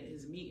have me in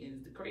his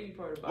meetings. The crazy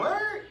part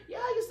about it. Yeah,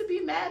 I used to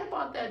be mad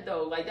about that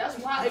though. Like, that's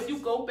why if you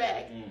go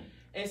back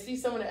and see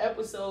some of the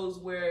episodes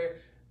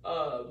where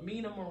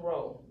Mina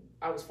Monroe,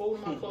 I was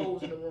folding my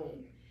clothes in the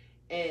room,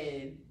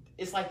 and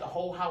it's like the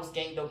whole house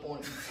ganged up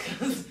on me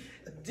because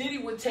Diddy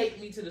would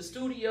take me to the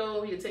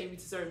studio, he would take me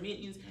to certain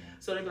meetings.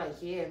 So they'd be like,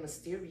 yeah,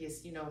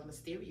 Mysterious, you know, if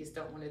Mysterious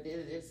don't want to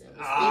do this, and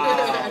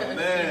Mysterious, you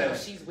know,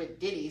 she's with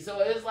Diddy. So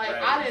it's like,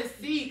 I didn't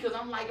see, because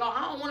I'm like, oh,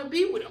 I don't want to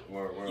be with him.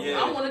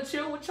 I want to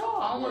chill with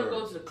y'all. I want to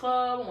go to the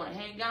club. I want to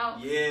hang out.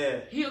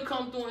 Yeah. He'll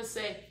come through and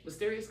say,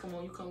 Mysterious, come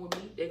on, you come with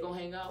me. They going to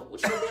hang out.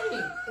 What you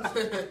mean?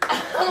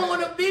 I don't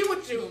want to be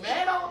with you,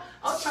 man. I'm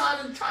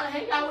trying to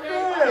hang out with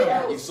everybody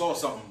else. He saw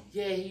something.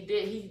 Yeah, he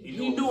did.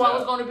 He knew I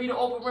was going to be the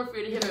Oprah Winfrey of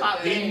the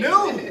hip-hop game. He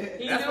knew.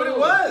 That's what it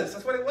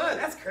was.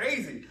 That's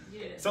crazy.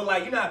 Yeah. So,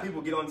 like, you know how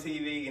people get on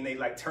TV and they,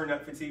 like, turn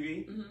up for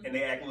TV and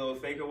they act a little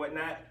fake or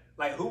whatnot?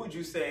 Like, who would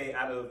you say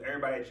out of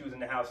everybody that you was in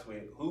the house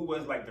with, who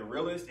was, like, the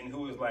realest and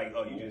who was like,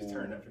 oh, you just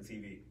turned up for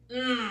TV? I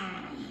know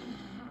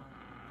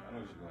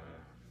what you're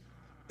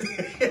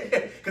going to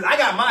have. Because I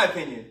got my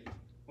opinion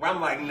where I'm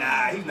like,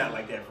 nah, he's not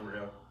like that for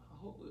real.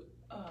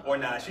 Or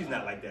nah, she's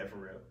not like that for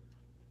real.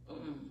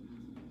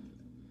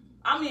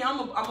 I mean, I'm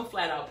a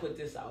flat out put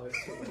this out.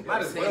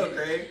 Might as well,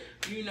 Craig.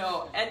 You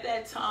know, at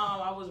that time,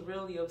 I was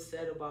really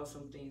upset about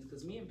some things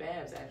because me and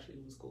Babs actually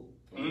was cool.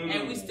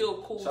 And we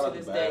still cool to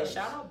this day.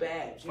 Shout out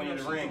Babs. Queen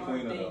of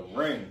the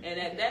Ring. And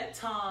at that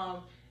time,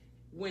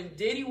 when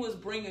Diddy was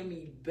bringing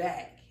me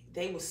back,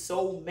 they was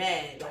so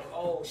mad. Like,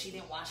 oh, she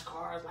didn't wash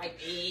cars like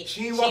me.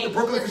 She didn't walk to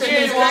Brooklyn for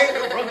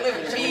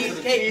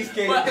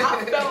cheesecake. But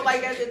I felt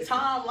like at the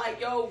time,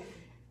 like, yo,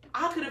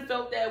 I could have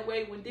felt that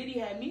way when Diddy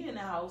had me in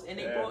the house and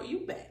they brought you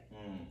back.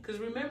 Because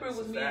remember, it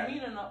was me and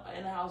Mina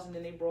in the house, and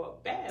then they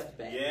brought Babs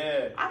back.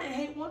 Yeah. I didn't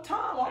hate one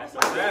time. I was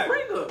like, let's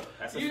bring her.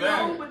 You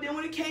know, but then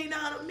when it came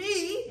down to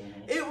me,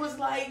 it was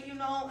like, you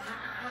know,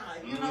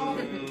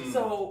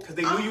 so. Because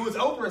they knew you was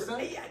Oprah,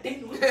 son. Yeah, they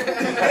knew.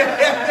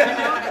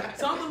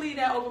 So I'm going to leave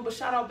that open, but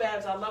shout out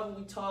Babs. I love when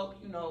we talk,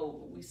 you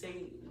know, we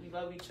say we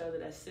love each other.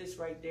 That sis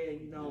right there,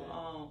 you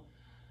know.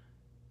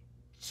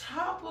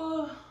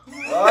 Chopper. I'm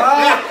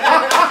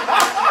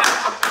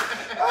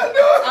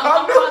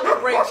about to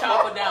break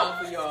Chopper down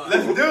for y'all.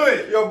 Let's do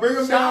it. Yo, bring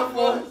him down.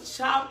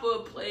 Chopper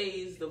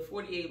plays the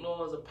 48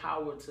 Laws of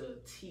Power to a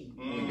T.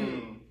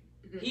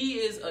 He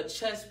is a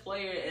chess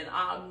player, and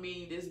I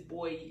mean, this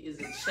boy is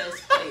a chess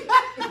player.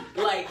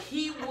 Like,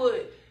 he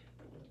would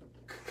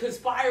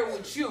conspire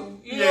with you.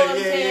 You know what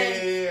I'm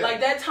saying? Yeah. Like,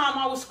 that time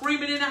I was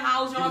screaming in the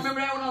house. Y'all remember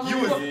that when I was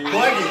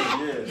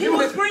bugging. He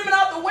was screaming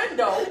out the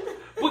window.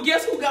 But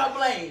guess who got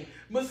blamed?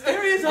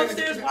 Mysterious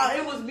upstairs while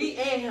it was me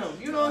and him.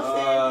 You know what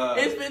I'm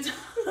saying? It's been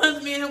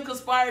times me and him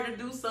conspired to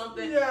do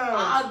something. Yeah.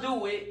 I'll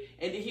do it.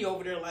 And then he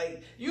over there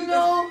like, you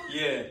know?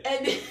 Yeah.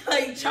 And then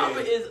like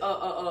Chopper is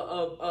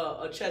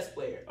a chess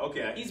player.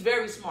 Okay. He's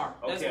very smart.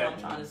 That's what I'm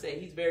trying to say.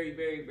 He's very,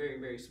 very, very,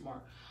 very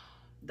smart.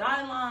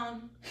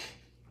 Dylon.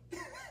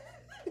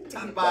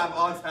 Top 5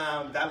 all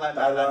time. Dylon.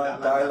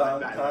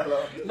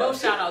 No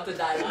shout out to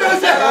Dylon.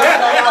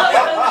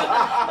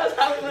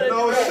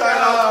 No shout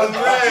out,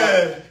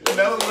 man.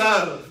 No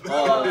love.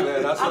 Oh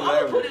man, that's hilarious. I'm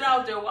gonna put it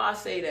out there why I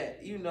say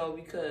that, you know,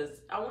 because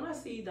when I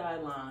see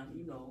Dylon,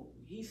 you know,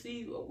 we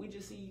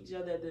just see each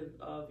other at the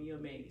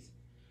VMAs,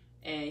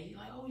 and he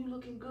like, oh, you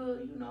looking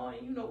good, you know,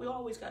 and you know we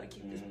always got to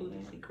keep this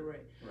politically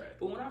correct. Right.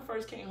 But when I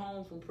first came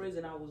home from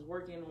prison, I was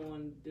working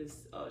on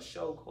this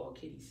show called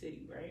Kitty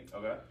City, right?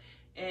 Okay.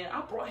 And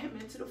I brought him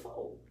into the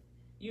fold,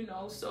 you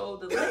know. So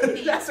the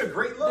lady, that's a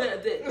great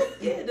look.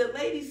 The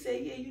lady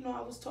said, yeah, you know,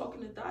 I was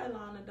talking to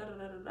Dylon and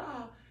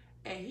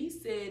and he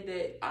said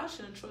that I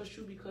shouldn't trust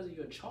you because of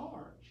your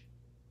charge.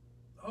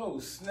 Oh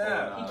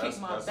snap! He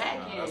kicked my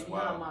backhand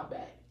behind my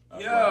back.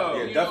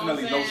 Yo, yeah,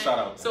 definitely no shout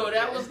out. So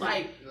that was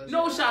like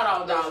no shout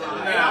out, dog.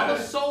 And I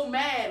was so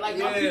mad. Like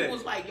my people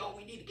was like, "Yo,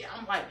 we need to get."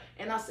 I'm like,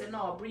 and I said,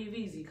 "No, breathe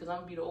easy, cause I'm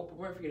gonna be the Oprah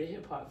Winfrey of the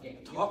hip hop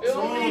game." You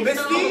feel me?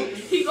 Misty? So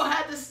he gonna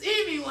have to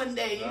see me one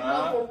day, you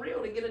know, for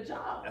real, to get a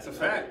job. That's a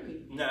fact.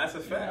 No, that's a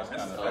fact.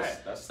 That's a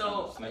fact.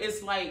 So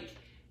it's like,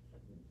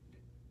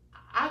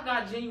 I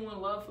got genuine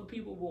love for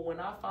people, but when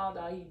I found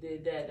out he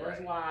did that, that's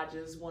why I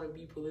just want to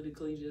be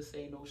politically just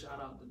say no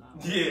shout out to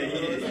Donald.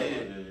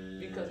 Yeah.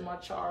 Because my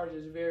charge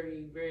is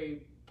very,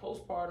 very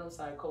postpartum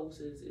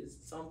psychosis is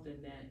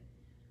something that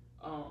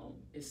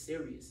is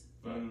serious.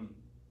 And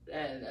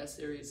that's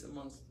serious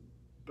amongst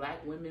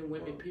black women,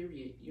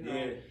 period. You know.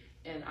 Yeah.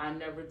 And I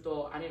never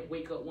thought, I didn't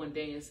wake up one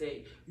day and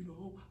say, you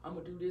know, I'm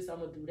gonna do this, I'm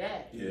gonna do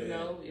that. Yeah. You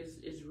know,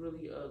 it's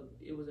really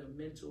it was a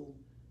mental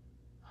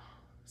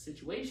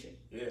situation.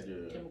 Yeah.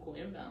 Chemical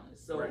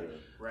imbalance. So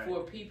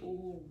for people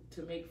who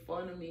to make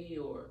fun of me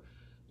or,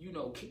 you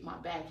know, kick my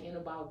back in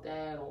about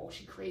that, or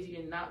she crazy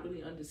and not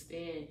really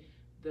understand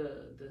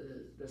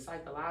the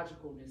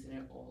psychologicalness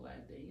and all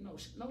that thing, you know,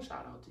 no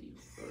shout out to you,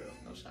 for real.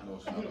 No shout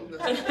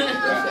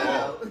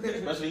out.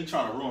 Especially he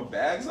trying to ruin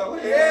bags out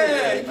here.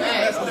 Yeah,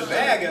 that's the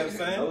bag up,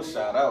 son. No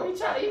shout out.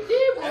 He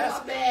did ruin my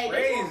bag.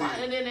 Crazy.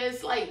 And then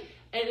it's like,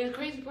 and the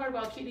crazy part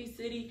about Kitty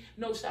City,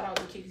 no shout out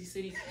to Kitty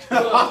City. The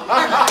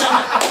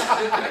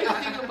crazy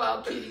thing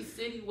about Kitty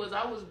City was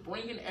I was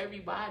bringing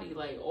everybody,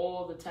 like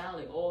all the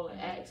talent, all the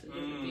acts and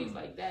different things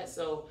like that.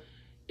 So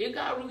it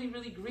got really,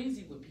 really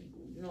greasy with people.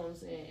 You know what I'm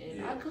saying?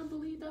 And I couldn't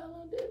believe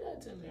Dylan did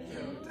that to me.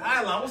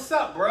 Dylan, what's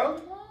up, bro?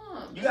 Come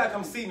on. You gotta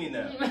come see me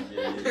now.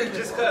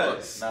 Just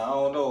cause. Nah, I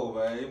don't know,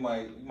 man. You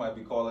might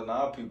be calling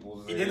our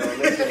people. You You know,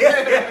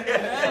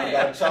 I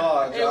got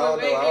charged.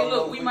 Hey,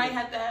 look, we might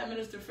have to have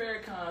Minister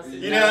Farrakhan.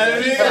 You know what I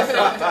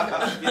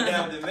mean? Get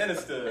down with the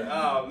minister.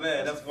 Oh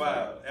man, that's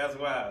wild. That's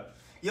wild.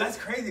 Yeah, that's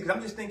crazy because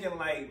I'm just thinking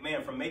like,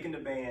 man, from making the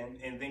band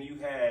and then you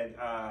had,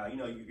 you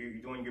know, you're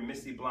doing your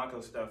Misty Blanco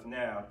stuff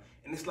now,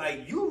 and it's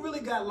like you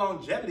really got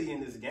longevity in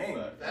this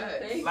game.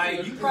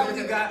 Like you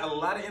probably got a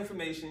lot of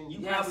information.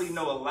 You probably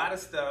know a lot of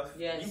stuff.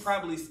 Yes. You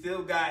probably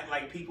still got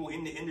like people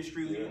in the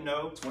industry who you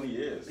know. 20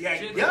 years. Yeah,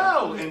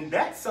 yo, and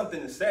that's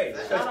something to say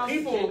because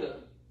people.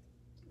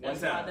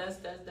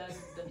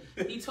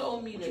 He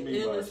told me the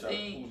illest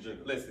thing.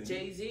 Listen,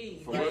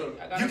 Jay-Z.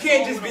 You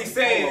can't just be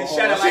saying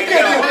shout out like yo,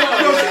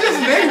 she just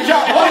name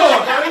drop. Hold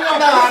on.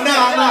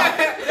 Nah.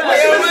 She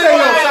just say yo,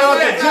 shout out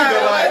to Jigga.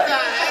 Like,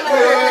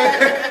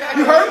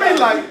 you heard me?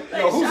 Like,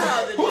 yo,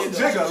 who's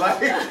Jigga?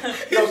 Like,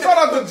 yo, shout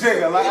out to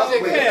Jigga. Like,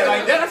 yeah,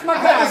 like that's my I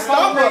guy. had to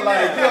stop her.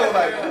 Like, yo,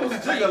 like, who's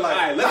Jigga? Like,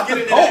 all right, let's get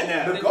into that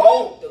now.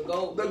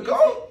 The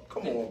GOAT.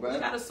 Come on, man. We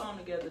got a song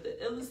together. The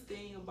illest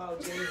thing about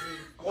Jay-Z.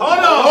 Hold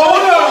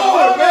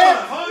on, man.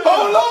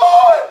 Hold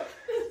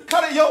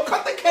on.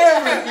 Cut the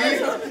camera,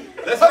 man.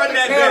 Let's run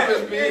that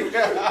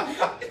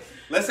back.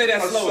 Let's say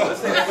that slower.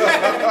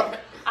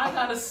 I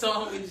got a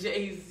song with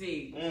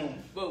Jay-Z,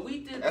 but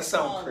we did the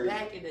song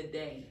back in the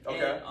day.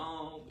 Okay.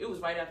 And it was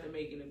right after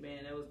making the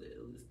band. That was the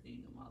illest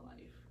thing in my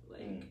life.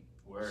 Like,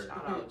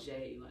 shout out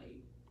Jay.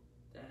 Like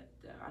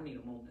that. I need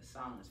a moment of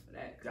silence for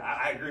that.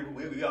 I agree.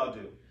 We all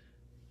do.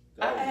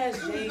 I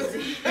asked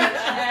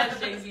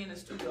Jay-Z in the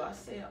studio. I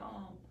said,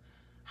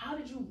 how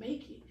did you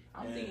make it?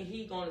 I'm thinking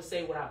he gonna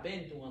say what I've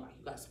been doing. Like,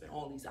 you gotta spend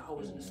all these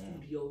hours in the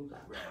studio. You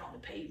gotta run on the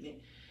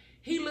pavement.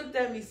 He looked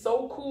at me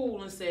so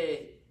cool and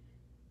said,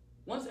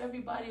 once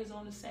everybody is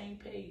on the same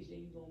page, then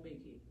you're gonna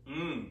make it.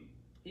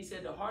 He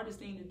said the hardest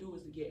thing to do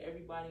is to get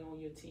everybody on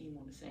your team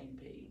on the same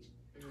page.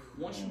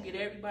 Once you get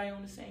everybody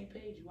on the same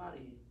page, you out of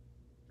here.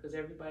 Because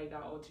everybody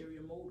got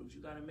ulterior motives.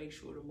 You gotta make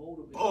sure the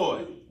motive is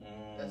good.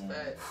 That's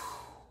bad.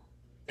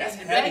 That's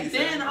back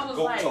then I was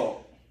like,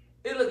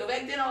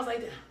 back then I was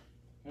like,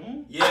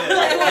 Yeah.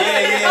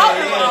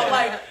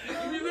 Like,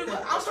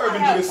 I'm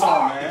starting to do this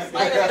song, man.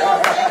 Like,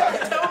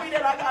 tell me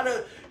that I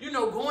gotta,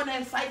 go in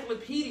that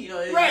encyclopedia.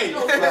 And, right.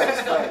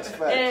 Facts.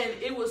 And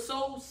it was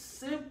so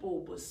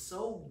simple, but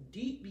so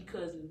deep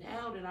because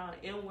now that I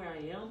am where I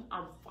am,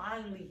 I'm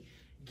finally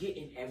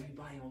getting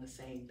everybody on the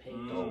same page.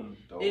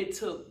 Dope. It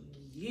took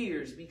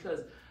years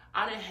because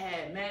I done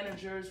had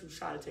managers who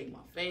try to take my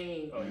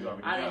fame.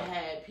 I done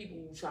had people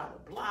who try to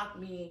block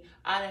me.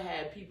 I done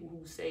had people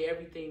who say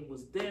everything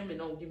was them and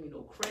don't give me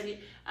no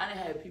credit. I done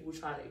had people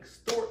try to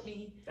extort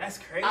me. That's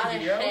crazy, I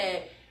done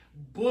had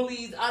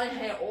bullies. I done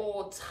had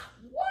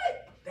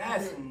what?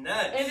 That's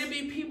nuts. And it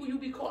be people you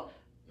be calling.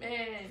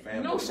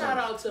 Man, no shout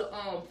out to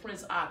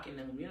Prince Ock and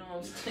them, you know what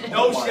I'm saying?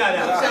 No shout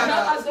out. I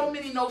got so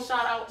many no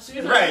shout outs,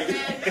 you know right. what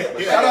I'm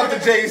saying? Shout out to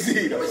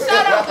Jay-Z though.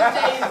 Shout out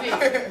to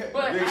Jay-Z.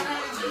 But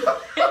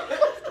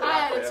I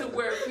had it to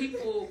where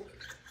people,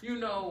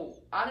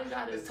 I done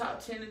got his top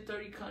 10 in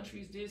 30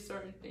 countries, did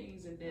certain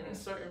things, and then a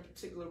certain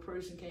particular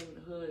person came in the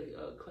hood,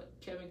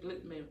 Kevin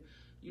Glickman,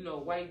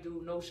 white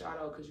dude, no shout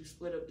out because you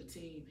split up the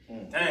team.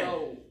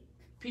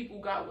 People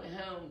got with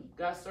him,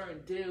 got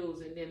certain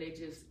deals, and then they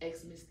just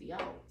Misty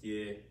out.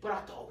 Yeah. But I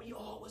thought we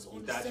all was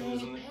on the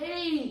same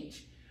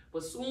page.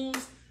 But soon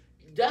as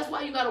that's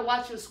why you gotta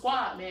watch your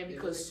squad, man,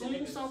 because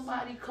soon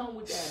somebody come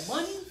with that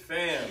money,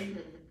 fam,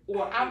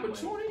 or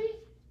opportunity.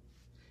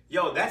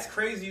 Yo, that's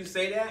crazy you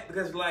say that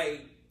because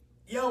like,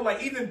 yo,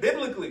 like even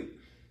biblically,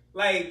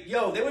 like,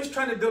 yo, they was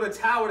trying to build a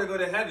tower to go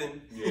to heaven.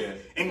 Yeah.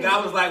 And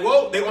God was like,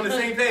 whoa, they on the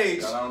same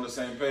page. Got on the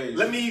same page.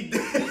 Let me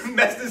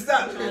mess this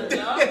up. You know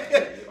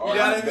what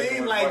I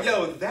mean? Like,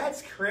 yo,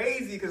 that's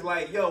crazy because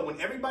like, yo, when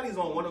everybody's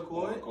on one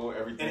accord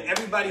and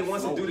everybody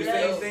wants to do the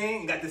same thing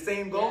and got the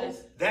same goal,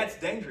 that's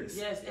dangerous.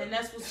 Yes, and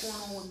that's what's going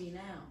on with me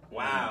now.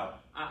 Wow.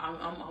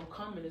 I'm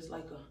coming. It's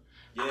like a.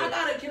 I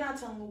gotta. Can I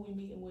tell them who we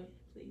meeting with?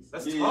 Please.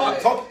 Let's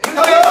talk.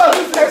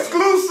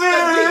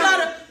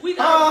 Exclusive. We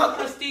got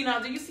Christina.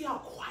 Do you see how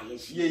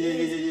quiet she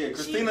is? Yeah.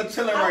 Christina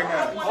chilling right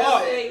now.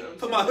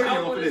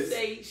 I want to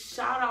say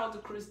shout out to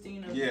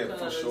Christina. Yeah,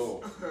 for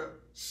sure.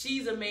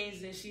 She's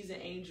amazing. She's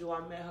an angel. I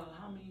met her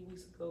how many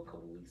weeks ago? A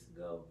couple weeks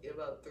ago. Yeah,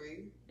 about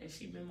 3. And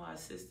she's been my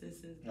assistant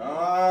since.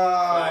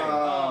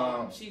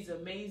 She's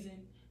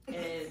amazing,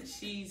 and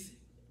she's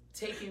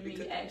taking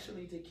me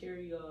actually to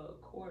carry a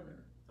corner.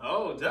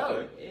 Oh,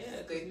 dope.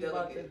 Yeah.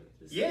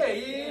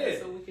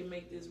 So we can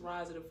make this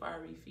Rise of the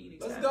Fiery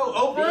Phoenix. Let's go,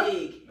 Oprah.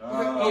 Big.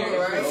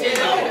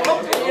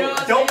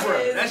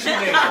 Dopra. That's your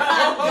name.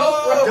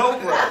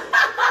 Dopra.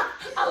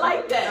 I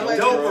like that.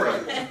 Dopra.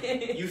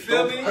 You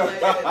feel me?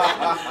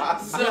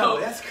 So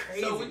that's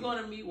crazy. So we're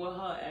gonna meet with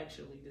her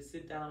actually to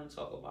sit down and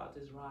talk about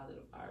this Rise of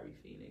the Fiery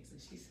Phoenix, and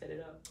she set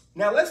it up.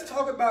 Now let's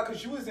talk about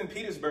because you was in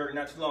Petersburg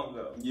not too long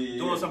ago,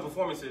 doing some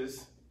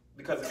performances.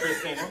 Because of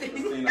Christina.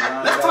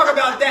 Let's talk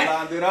about that.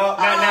 Lined it up.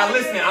 Now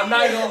listen, I'm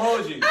not even gonna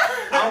hold you.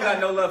 I don't got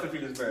no love for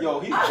Petersburg. Yo,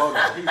 he's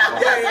bugging.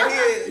 Yeah, he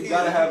is. You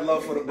gotta have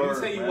love for the bird.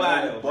 Let me tell you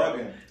why though,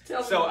 bugging.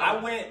 So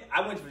I went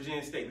to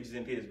Virginia State, which is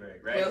in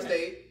Petersburg, right? Whale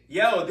State.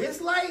 Yo,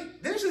 there's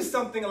just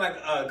something like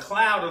a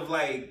cloud of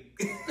like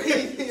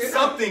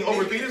something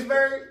over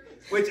Petersburg.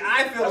 Which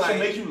I feel that like should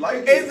make you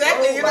like it.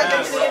 Exactly, you're not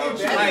gonna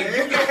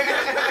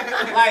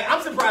like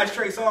I'm surprised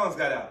Trey Songz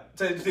got out.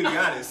 To be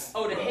honest.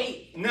 Oh, the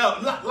hate. No,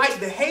 like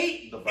the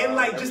hate and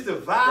like just the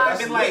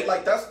vibe and like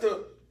that's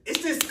the.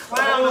 It's this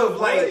cloud of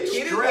like stress.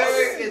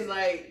 Petersburg is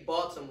like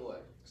Baltimore.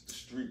 It's the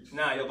streets.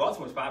 Nah, yo,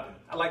 Baltimore's popping.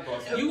 I like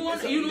Baltimore. You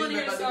want to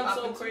hear something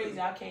so crazy?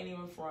 I can't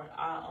even front.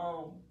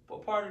 A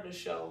part of the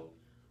show,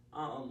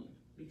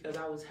 because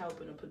I was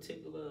helping a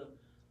particular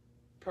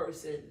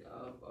person,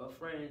 a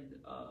friend,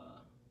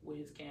 with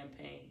his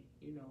campaign,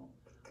 you know.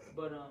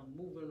 But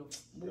moving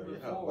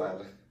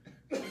forward.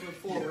 Moving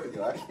forward.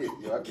 Yo, I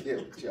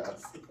can't with y'all.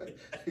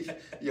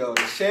 Yo,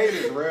 the shade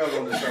is real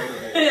on the show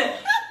today.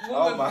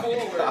 Moving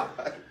forward.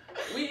 God.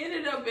 We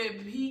ended up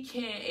at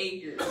Pecan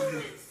Acres.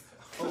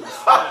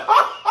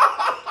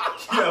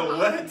 Yo,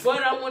 what?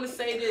 But I want to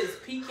say this.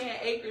 Pecan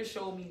Acres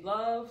showed me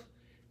love.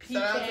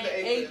 Pecan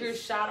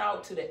Acres, shout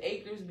out to the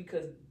Acres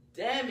because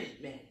damn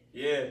it, man.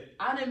 Yeah.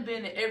 I done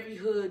been to every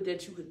hood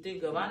that you could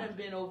think of. I done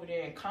been over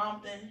there in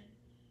Compton,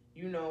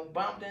 you know,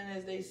 Bompton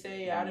as they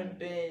say. I done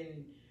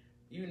been,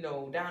 you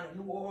know, down in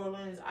New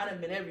Orleans. I done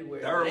been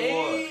everywhere.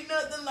 Ain't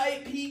nothing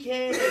like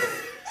Pecan.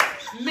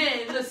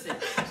 Man, listen.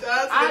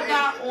 I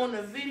got on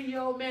the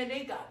video, man,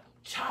 they got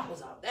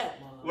choppers out that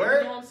mug. Word?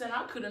 You know what I'm saying?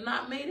 I could have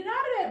not made it out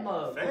of that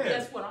mug. But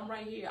guess what? I'm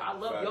right here. I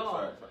love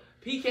y'all.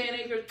 Pecan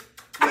Acres.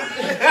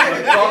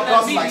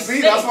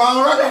 See, that's why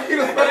I'm right.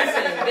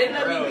 Listen, they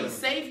let me be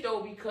safe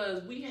though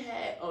because we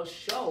had a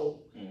show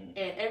and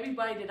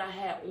everybody that I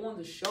had on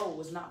the show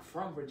was not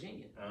from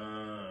Virginia.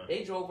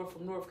 They drove her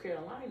from North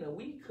Carolina.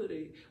 We could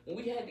have, when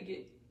we had to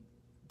get,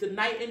 the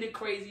night ended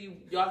crazy.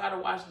 Y'all gotta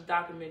watch the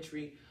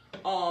documentary.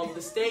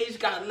 The stage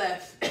got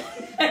left in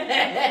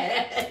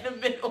the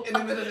middle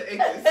of the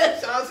Acres.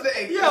 Shout out to the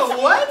Acres. Yo,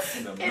 what?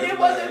 And it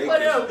wasn't for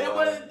them.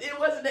 It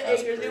wasn't the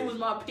Acres. Crazy. It was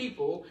my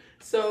people.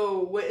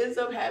 So what ends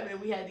up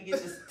happening? We had to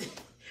get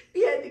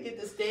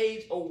the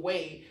stage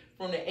away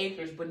from the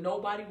Acres, but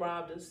nobody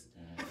robbed us.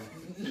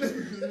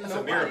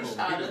 Nobody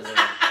shot us.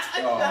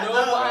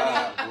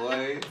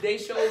 Nobody. They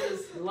showed us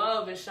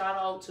love and shout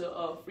out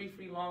to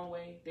Free Long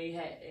Way. They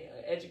had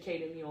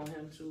educated me on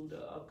him too,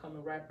 the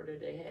upcoming rapper that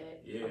they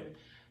had. Yeah.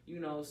 You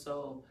know,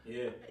 so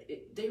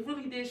they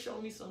really did show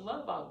me some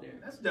love out there.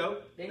 That's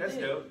dope. That's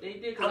dope. They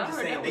did. I'm just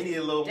saying they need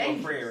a little more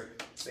prayer.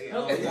 We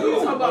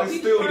talk about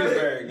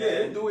Petersburg.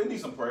 Yeah, it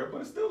needs some prayer,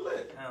 but it's still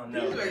lit. I don't know.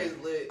 Petersburg is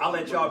lit. I'll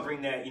let y'all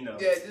bring that. You know.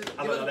 Yeah,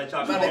 I'll let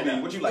y'all bring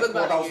that. What you like?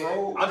 Courthouse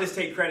Road? I'll just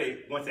take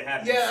credit once it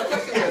happens. Yeah,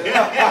 question will be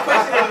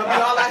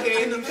all I hear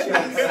in them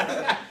streets.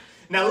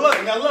 Now look.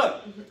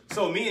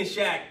 So me and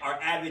Shaq are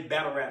avid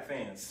battle rap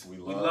fans. We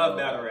love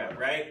battle rap,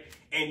 right?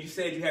 And you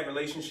said you have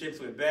relationships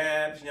with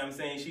Babs, you know what I'm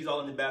saying? She's all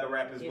in the battle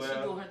rap as well. She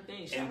doing her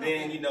thing. And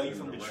then, you know, you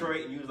from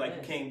Detroit and you was like,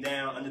 you came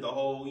down under the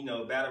whole, you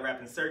know, battle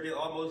rapping circuit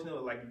almost, you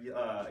know, like your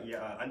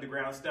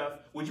underground stuff.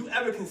 Would you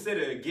ever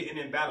consider getting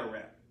in battle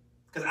rap?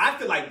 Because I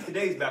feel like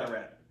today's battle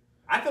rap,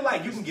 I feel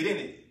like you can get in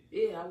it.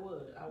 Yeah, I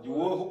would. You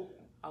would?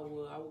 I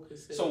would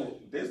consider. So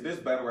there's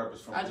battle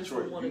rappers from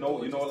Detroit. You know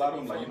a lot of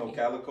them. Like you know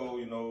Calico.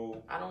 You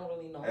know. I don't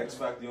really know. X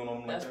Factor. You don't know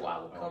them. That's like why I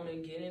would come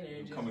and get in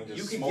there.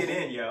 You can get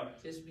in, yo.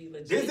 Just be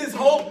legit. This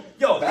whole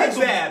hit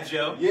Babs,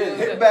 yo. Yeah,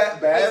 hit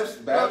Babs.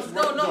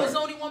 No, it's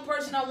only one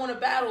person I want to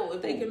battle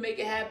if they can make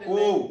it happen.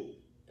 Ooh.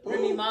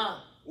 Remy Ma.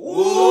 Ooh.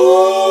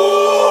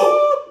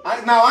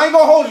 Now I ain't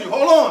gonna hold you.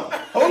 Hold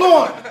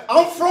on.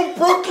 I'm from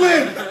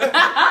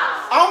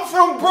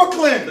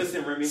Brooklyn.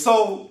 Listen, Remy.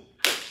 So.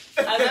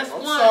 That's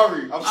I'm one.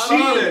 sorry. I'm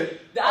sorry.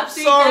 I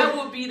think that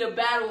would be the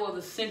battle of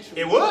the century.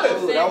 It would.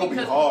 That would be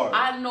hard.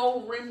 I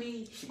know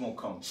Remy. She gonna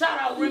come. Shout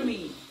out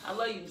Remy. I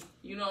love you.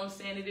 You know what I'm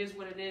saying? It is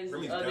what it is.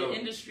 The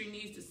industry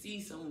needs to see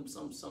some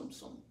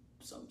smoke.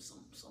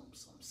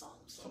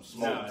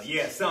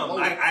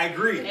 I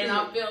agree. And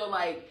I feel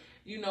like,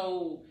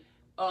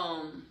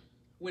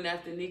 when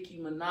after Nicki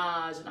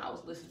Minaj and I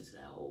was listening to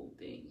that whole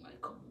thing, like,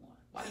 come on.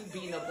 Why you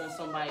beating up on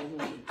somebody who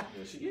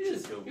you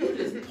just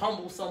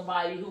pummel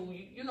somebody who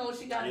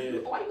she got?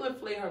 Why you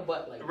inflate her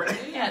butt like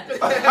that? You have to.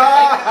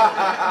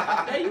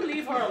 Then you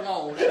leave her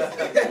alone.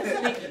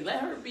 That's Nicki.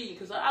 Let her be,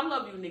 because I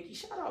love you, Nicki.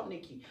 Shout out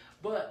Nicki.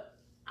 But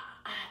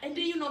and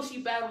then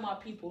she battled my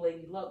people,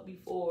 Lady Luck,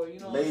 before. You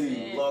know what I'm saying?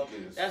 Lady Luck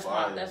is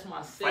that's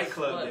my sis. Fight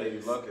Club Lady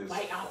Luck is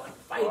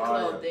Fight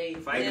Club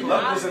days. Lady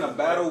Luck was in a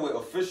battle with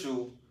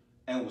Official.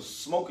 And was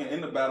smoking in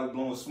the battle,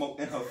 blowing smoke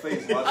in her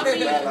face.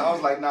 I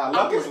was like, nah,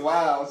 Luck is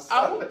wild.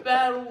 I would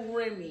battle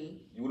Remy.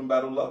 You wouldn't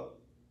battle Luck?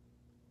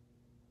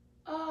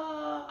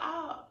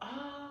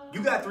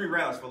 You got 3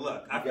 rounds for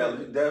Luck.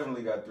 You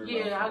definitely got 3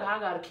 rounds. Yeah, I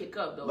got to kick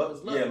up, though. Luck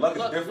is different.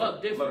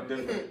 Luck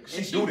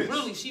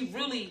different. She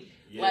really,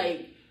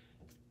 like,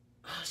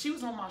 she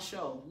was on my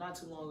show not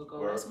too long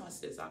ago. That's my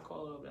sis. I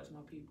call her up. That's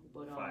my people.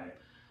 But,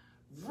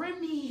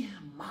 Remy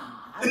Ma.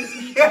 I just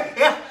need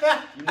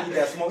that. You need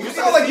that smoke. You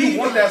sound like you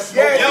want that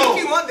smoke. Yeah,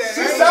 she want that.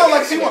 She sound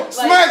like she want.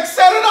 Smack,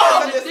 set it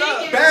up.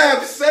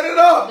 Babs, set it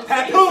up.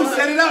 Papoose,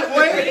 set it up,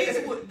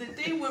 boy. The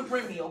thing with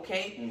Remy,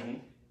 okay? Mm-hmm.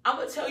 I'm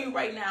going to tell you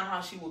right now how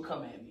she would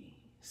come at me.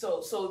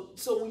 So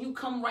when you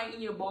come writing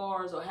your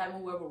bars or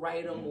having whoever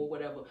write them or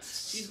whatever,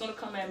 she's gonna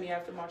come at me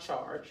after my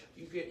charge.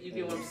 You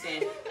get what I'm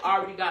saying? I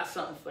already got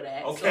something for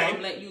that. Okay. So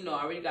I'm letting you know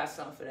I already got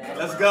something for that.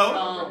 Let's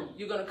go.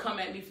 You're gonna come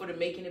at me for the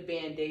making the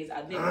band-aids.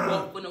 I didn't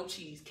go for no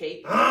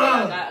cheesecake. You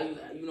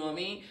know what I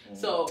mean?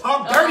 So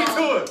talk dirty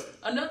to it.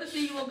 Another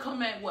thing you gonna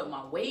come at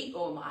my weight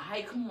or my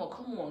height? Come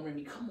on,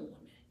 Remy, come on.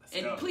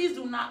 And please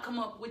do not come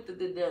up with the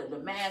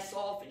mask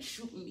off and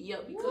shooting me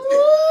up because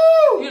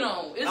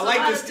it's a lot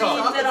of things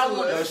that I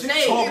want to say.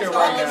 She's talking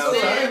right now, so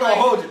I ain't gonna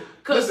hold you.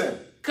 Listen,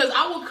 because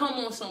I will come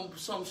on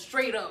some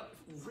straight up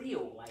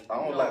real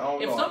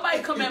if somebody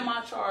come at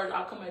my charge,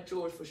 I'll come at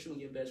yours for shooting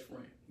your best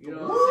friend. You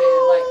know what I'm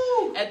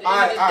saying? Like at the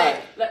end of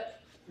the day,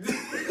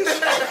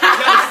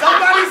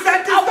 somebody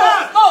set this up.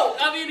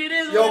 I mean, it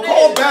is. Yo,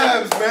 call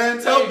Babs,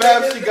 man. Tell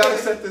Babs she gotta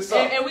set this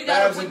up. And we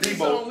gotta put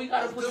this on. We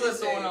gotta put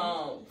this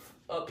on.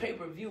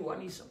 Pay-per-view. I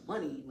need some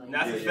money. Like,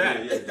 that's a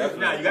fact. Definitely.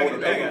 Nah, you gotta get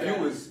back at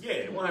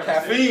pay-per-view. 100%.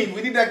 Caffeine.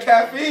 We need that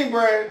caffeine,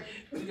 bread.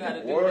 We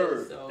gotta do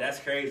this. So. That's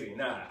crazy.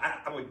 Nah,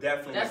 I would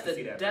definitely like to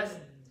see that.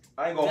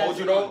 I ain't gonna hold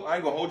you though. I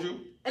ain't gonna hold you.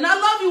 And I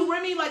love you,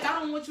 Remy. Like, I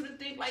don't want you to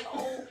think like,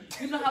 oh,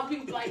 you know how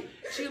people like,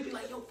 she'll be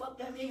like, yo, fuck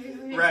that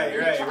nigga. Right.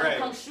 To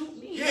come shoot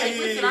me. Yeah, like,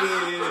 listen,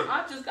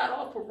 I just got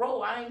off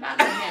parole. I ain't got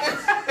no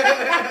hammers.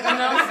 You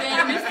know what I'm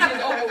saying? Misty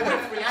is over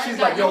Winfrey. She's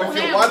like, yo, if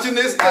you're watching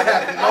this, I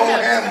have no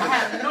hammers. I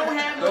have no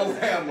hammers. No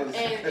hammers.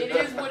 And it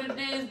is what it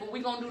is, but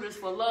we're gonna do this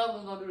for love.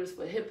 We're gonna do this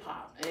for hip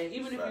hop. And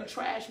even if you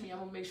trash me, I'm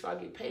gonna make sure I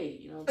get paid.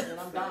 You know what I'm saying?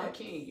 I'm Don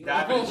King.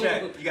 Die for the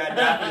check. You gotta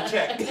die for the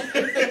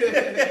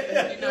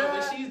check.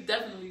 But she's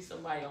definitely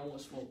somebody I want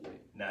to smoke with.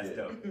 Nah,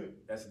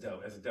 that's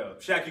dope. That's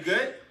dope. Shaq, you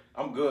good?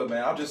 I'm good,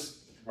 man. I'm just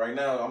right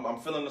now. I'm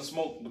feeling the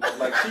smoke.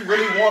 Like she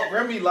really want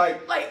Remy.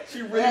 Like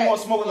she really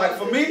want smoke. Like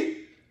for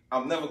me,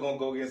 I'm never gonna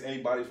go against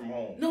anybody from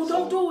home. No,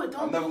 don't do it.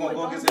 I'm never gonna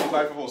go against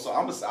anybody from home. So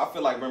I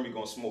feel like Remy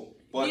gonna smoke.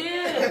 But you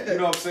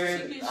know what I'm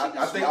saying?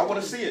 I think I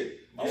want to see it.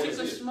 She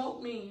could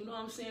smoke me, you know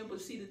what I'm saying? But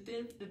see,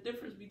 the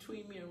difference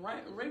between me and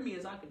Remy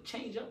is I can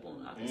change up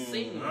on her. I can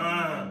sing on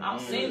her. I'll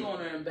sing on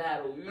her in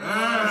battle. You know what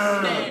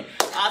I'm saying?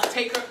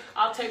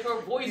 I'll take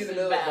her voice in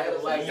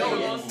battle. Like,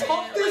 yo,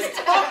 talk this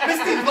talk,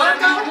 Misty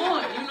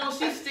Blanco. You know,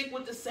 she stick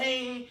with the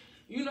same.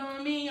 You know what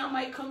I mean? I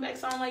might come back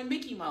sound like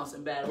Mickey Mouse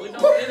in battle. It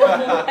don't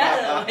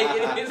matter.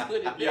 Like, it is what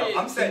it is. Yo,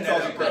 I'm setting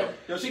that up, bro.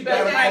 Yo, she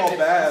better call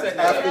Babs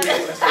after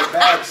this and say,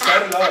 Babs,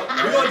 set it up.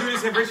 We're going to do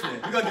this in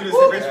Richmond.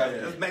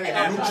 Let's make it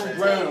happen. Neutral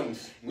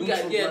grounds. We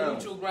got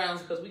neutral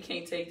grounds because we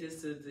can't take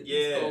this to the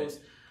East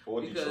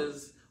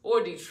Coast.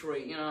 Or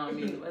Detroit, you know what I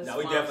mean? No,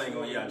 we definitely ain't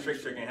going to,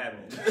 Trick ain't having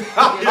it. You're going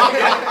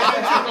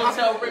to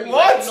tell Remy,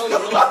 what? You know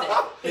you lost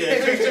that.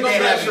 Yeah, Trick ain't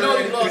having it. You know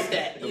you lost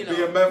that. The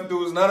BMF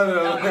dudes, none of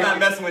them. I'm not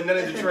messing with none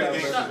of Detroit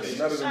games.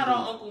 Shout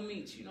out Uncle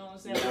Meech, you know what I'm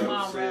saying? My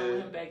mom ran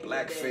with him back in the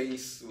day.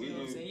 Blackface. You know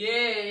what I'm saying?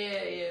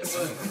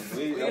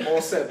 Yeah. I'm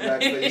all set,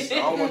 blackface. I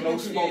don't want no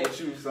smoke with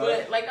you, son.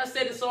 But like I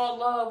said, it's all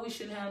love. We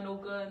shouldn't have no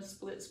guns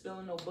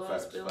spilling, no blood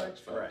spilling.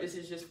 Facts. This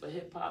is just for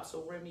hip hop.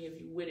 So Remy, if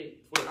you with it,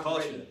 For the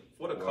culture.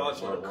 For the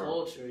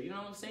culture. You know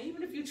what I'm saying?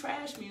 Even if you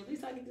trash me, at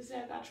least I get to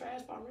say I got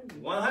trashed by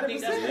Remy.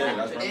 100%.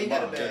 That's Ain't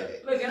got a bag.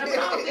 Look, and I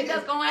don't think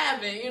that's gonna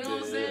happen. You know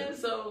what I'm saying?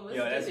 So let's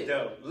that's get it.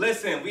 dope.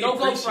 Listen, we No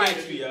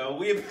appreciate you, yo.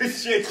 We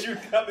appreciate you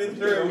coming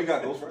through. We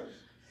got Ghost Riders.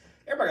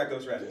 Everybody got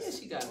Ghost Riders. Yeah,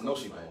 she got. No,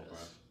 she don't.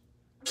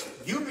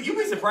 You be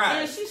Man,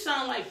 surprised. she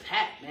sound like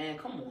Pat, man.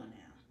 Come on now.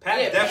 Pat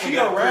Yeah, definitely She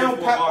got around 3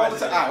 or 4 Pat all the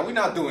bars. time. All right, we're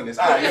not doing this.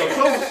 All right, yo,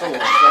 close the show. We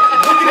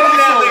can do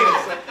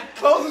that later.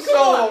 Close the Come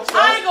show. on,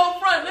 I ain't gonna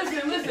front.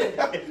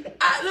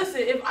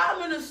 Listen. If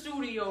I'm in a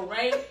studio,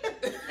 right,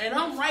 and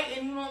I'm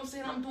writing, you know what I'm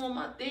saying, I'm doing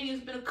my thing.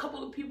 It's been a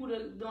couple of people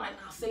that be like,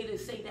 I'll say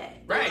this, say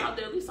that. Right. Out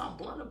there, at least I'm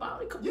blunt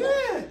about it. Come on.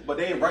 Yeah, but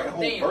they ain't writing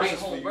whole They ain't verses writing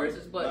whole for you.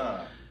 verses, but Nah.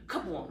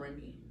 come on,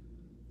 Remy.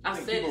 I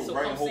Think said it, people so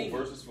writing come whole see me.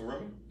 verses for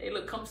Remy? Hey,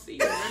 look, come see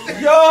me.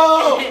 Remy.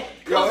 Yo,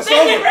 Come it's see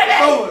over. me, It's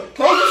Remy. over.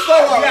 Close the show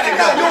out. gotta She's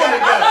go. not doing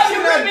it. I love you,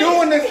 She's not Remy.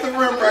 doing this to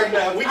Rim right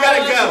now. We gotta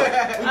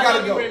go. We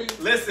gotta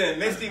go. Listen,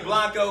 Misty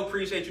Blanco,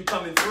 appreciate you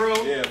coming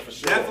through. Yeah, for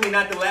sure. Definitely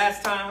not the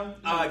last time.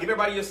 Give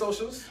everybody your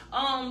socials.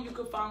 You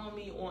can follow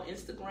me on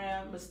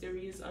Instagram,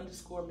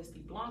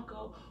 mysterious_Misty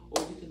Blanco,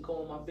 or you can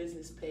go on my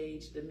business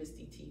page, the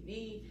Misty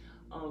TV.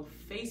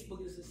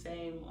 Facebook is the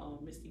same,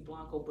 Misty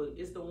Blanco, but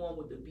it's the one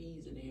with the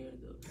bees in the hair.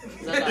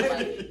 Cause I got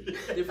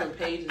like different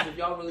pages. If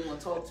y'all really want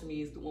to talk to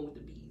me, it's the one with the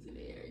bees in the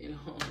hair, you know.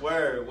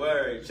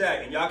 Word.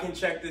 Check. And y'all can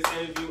check this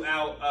interview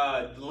out.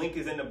 The link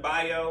is in the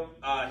bio.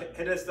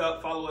 Hit us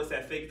up. Follow us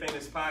at Fake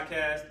Famous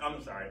Podcast.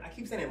 I'm sorry. I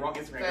keep saying it wrong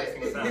Instagram every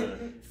single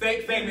time.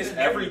 Fake Famous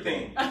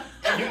Everything. You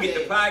can get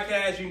the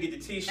podcast. You can get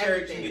the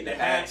t-shirts. You can get the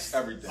hats.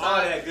 Everything. All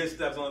that good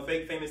stuff's on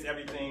Fake Famous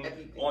Everything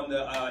on the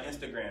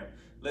Instagram.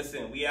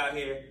 Listen, we out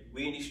here.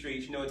 We in these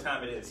streets. You know what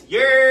time it is.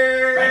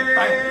 Yeah.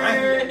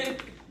 Bang.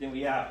 Then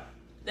we out.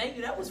 Thank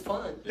you. That was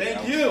fun.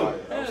 Thank you.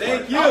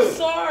 Thank you. I'm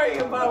sorry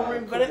about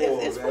Rim, but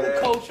it's for the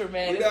culture,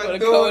 man. It's for the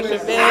doing culture,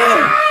 this.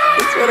 man.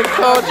 It's for the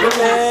culture,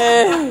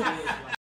 man.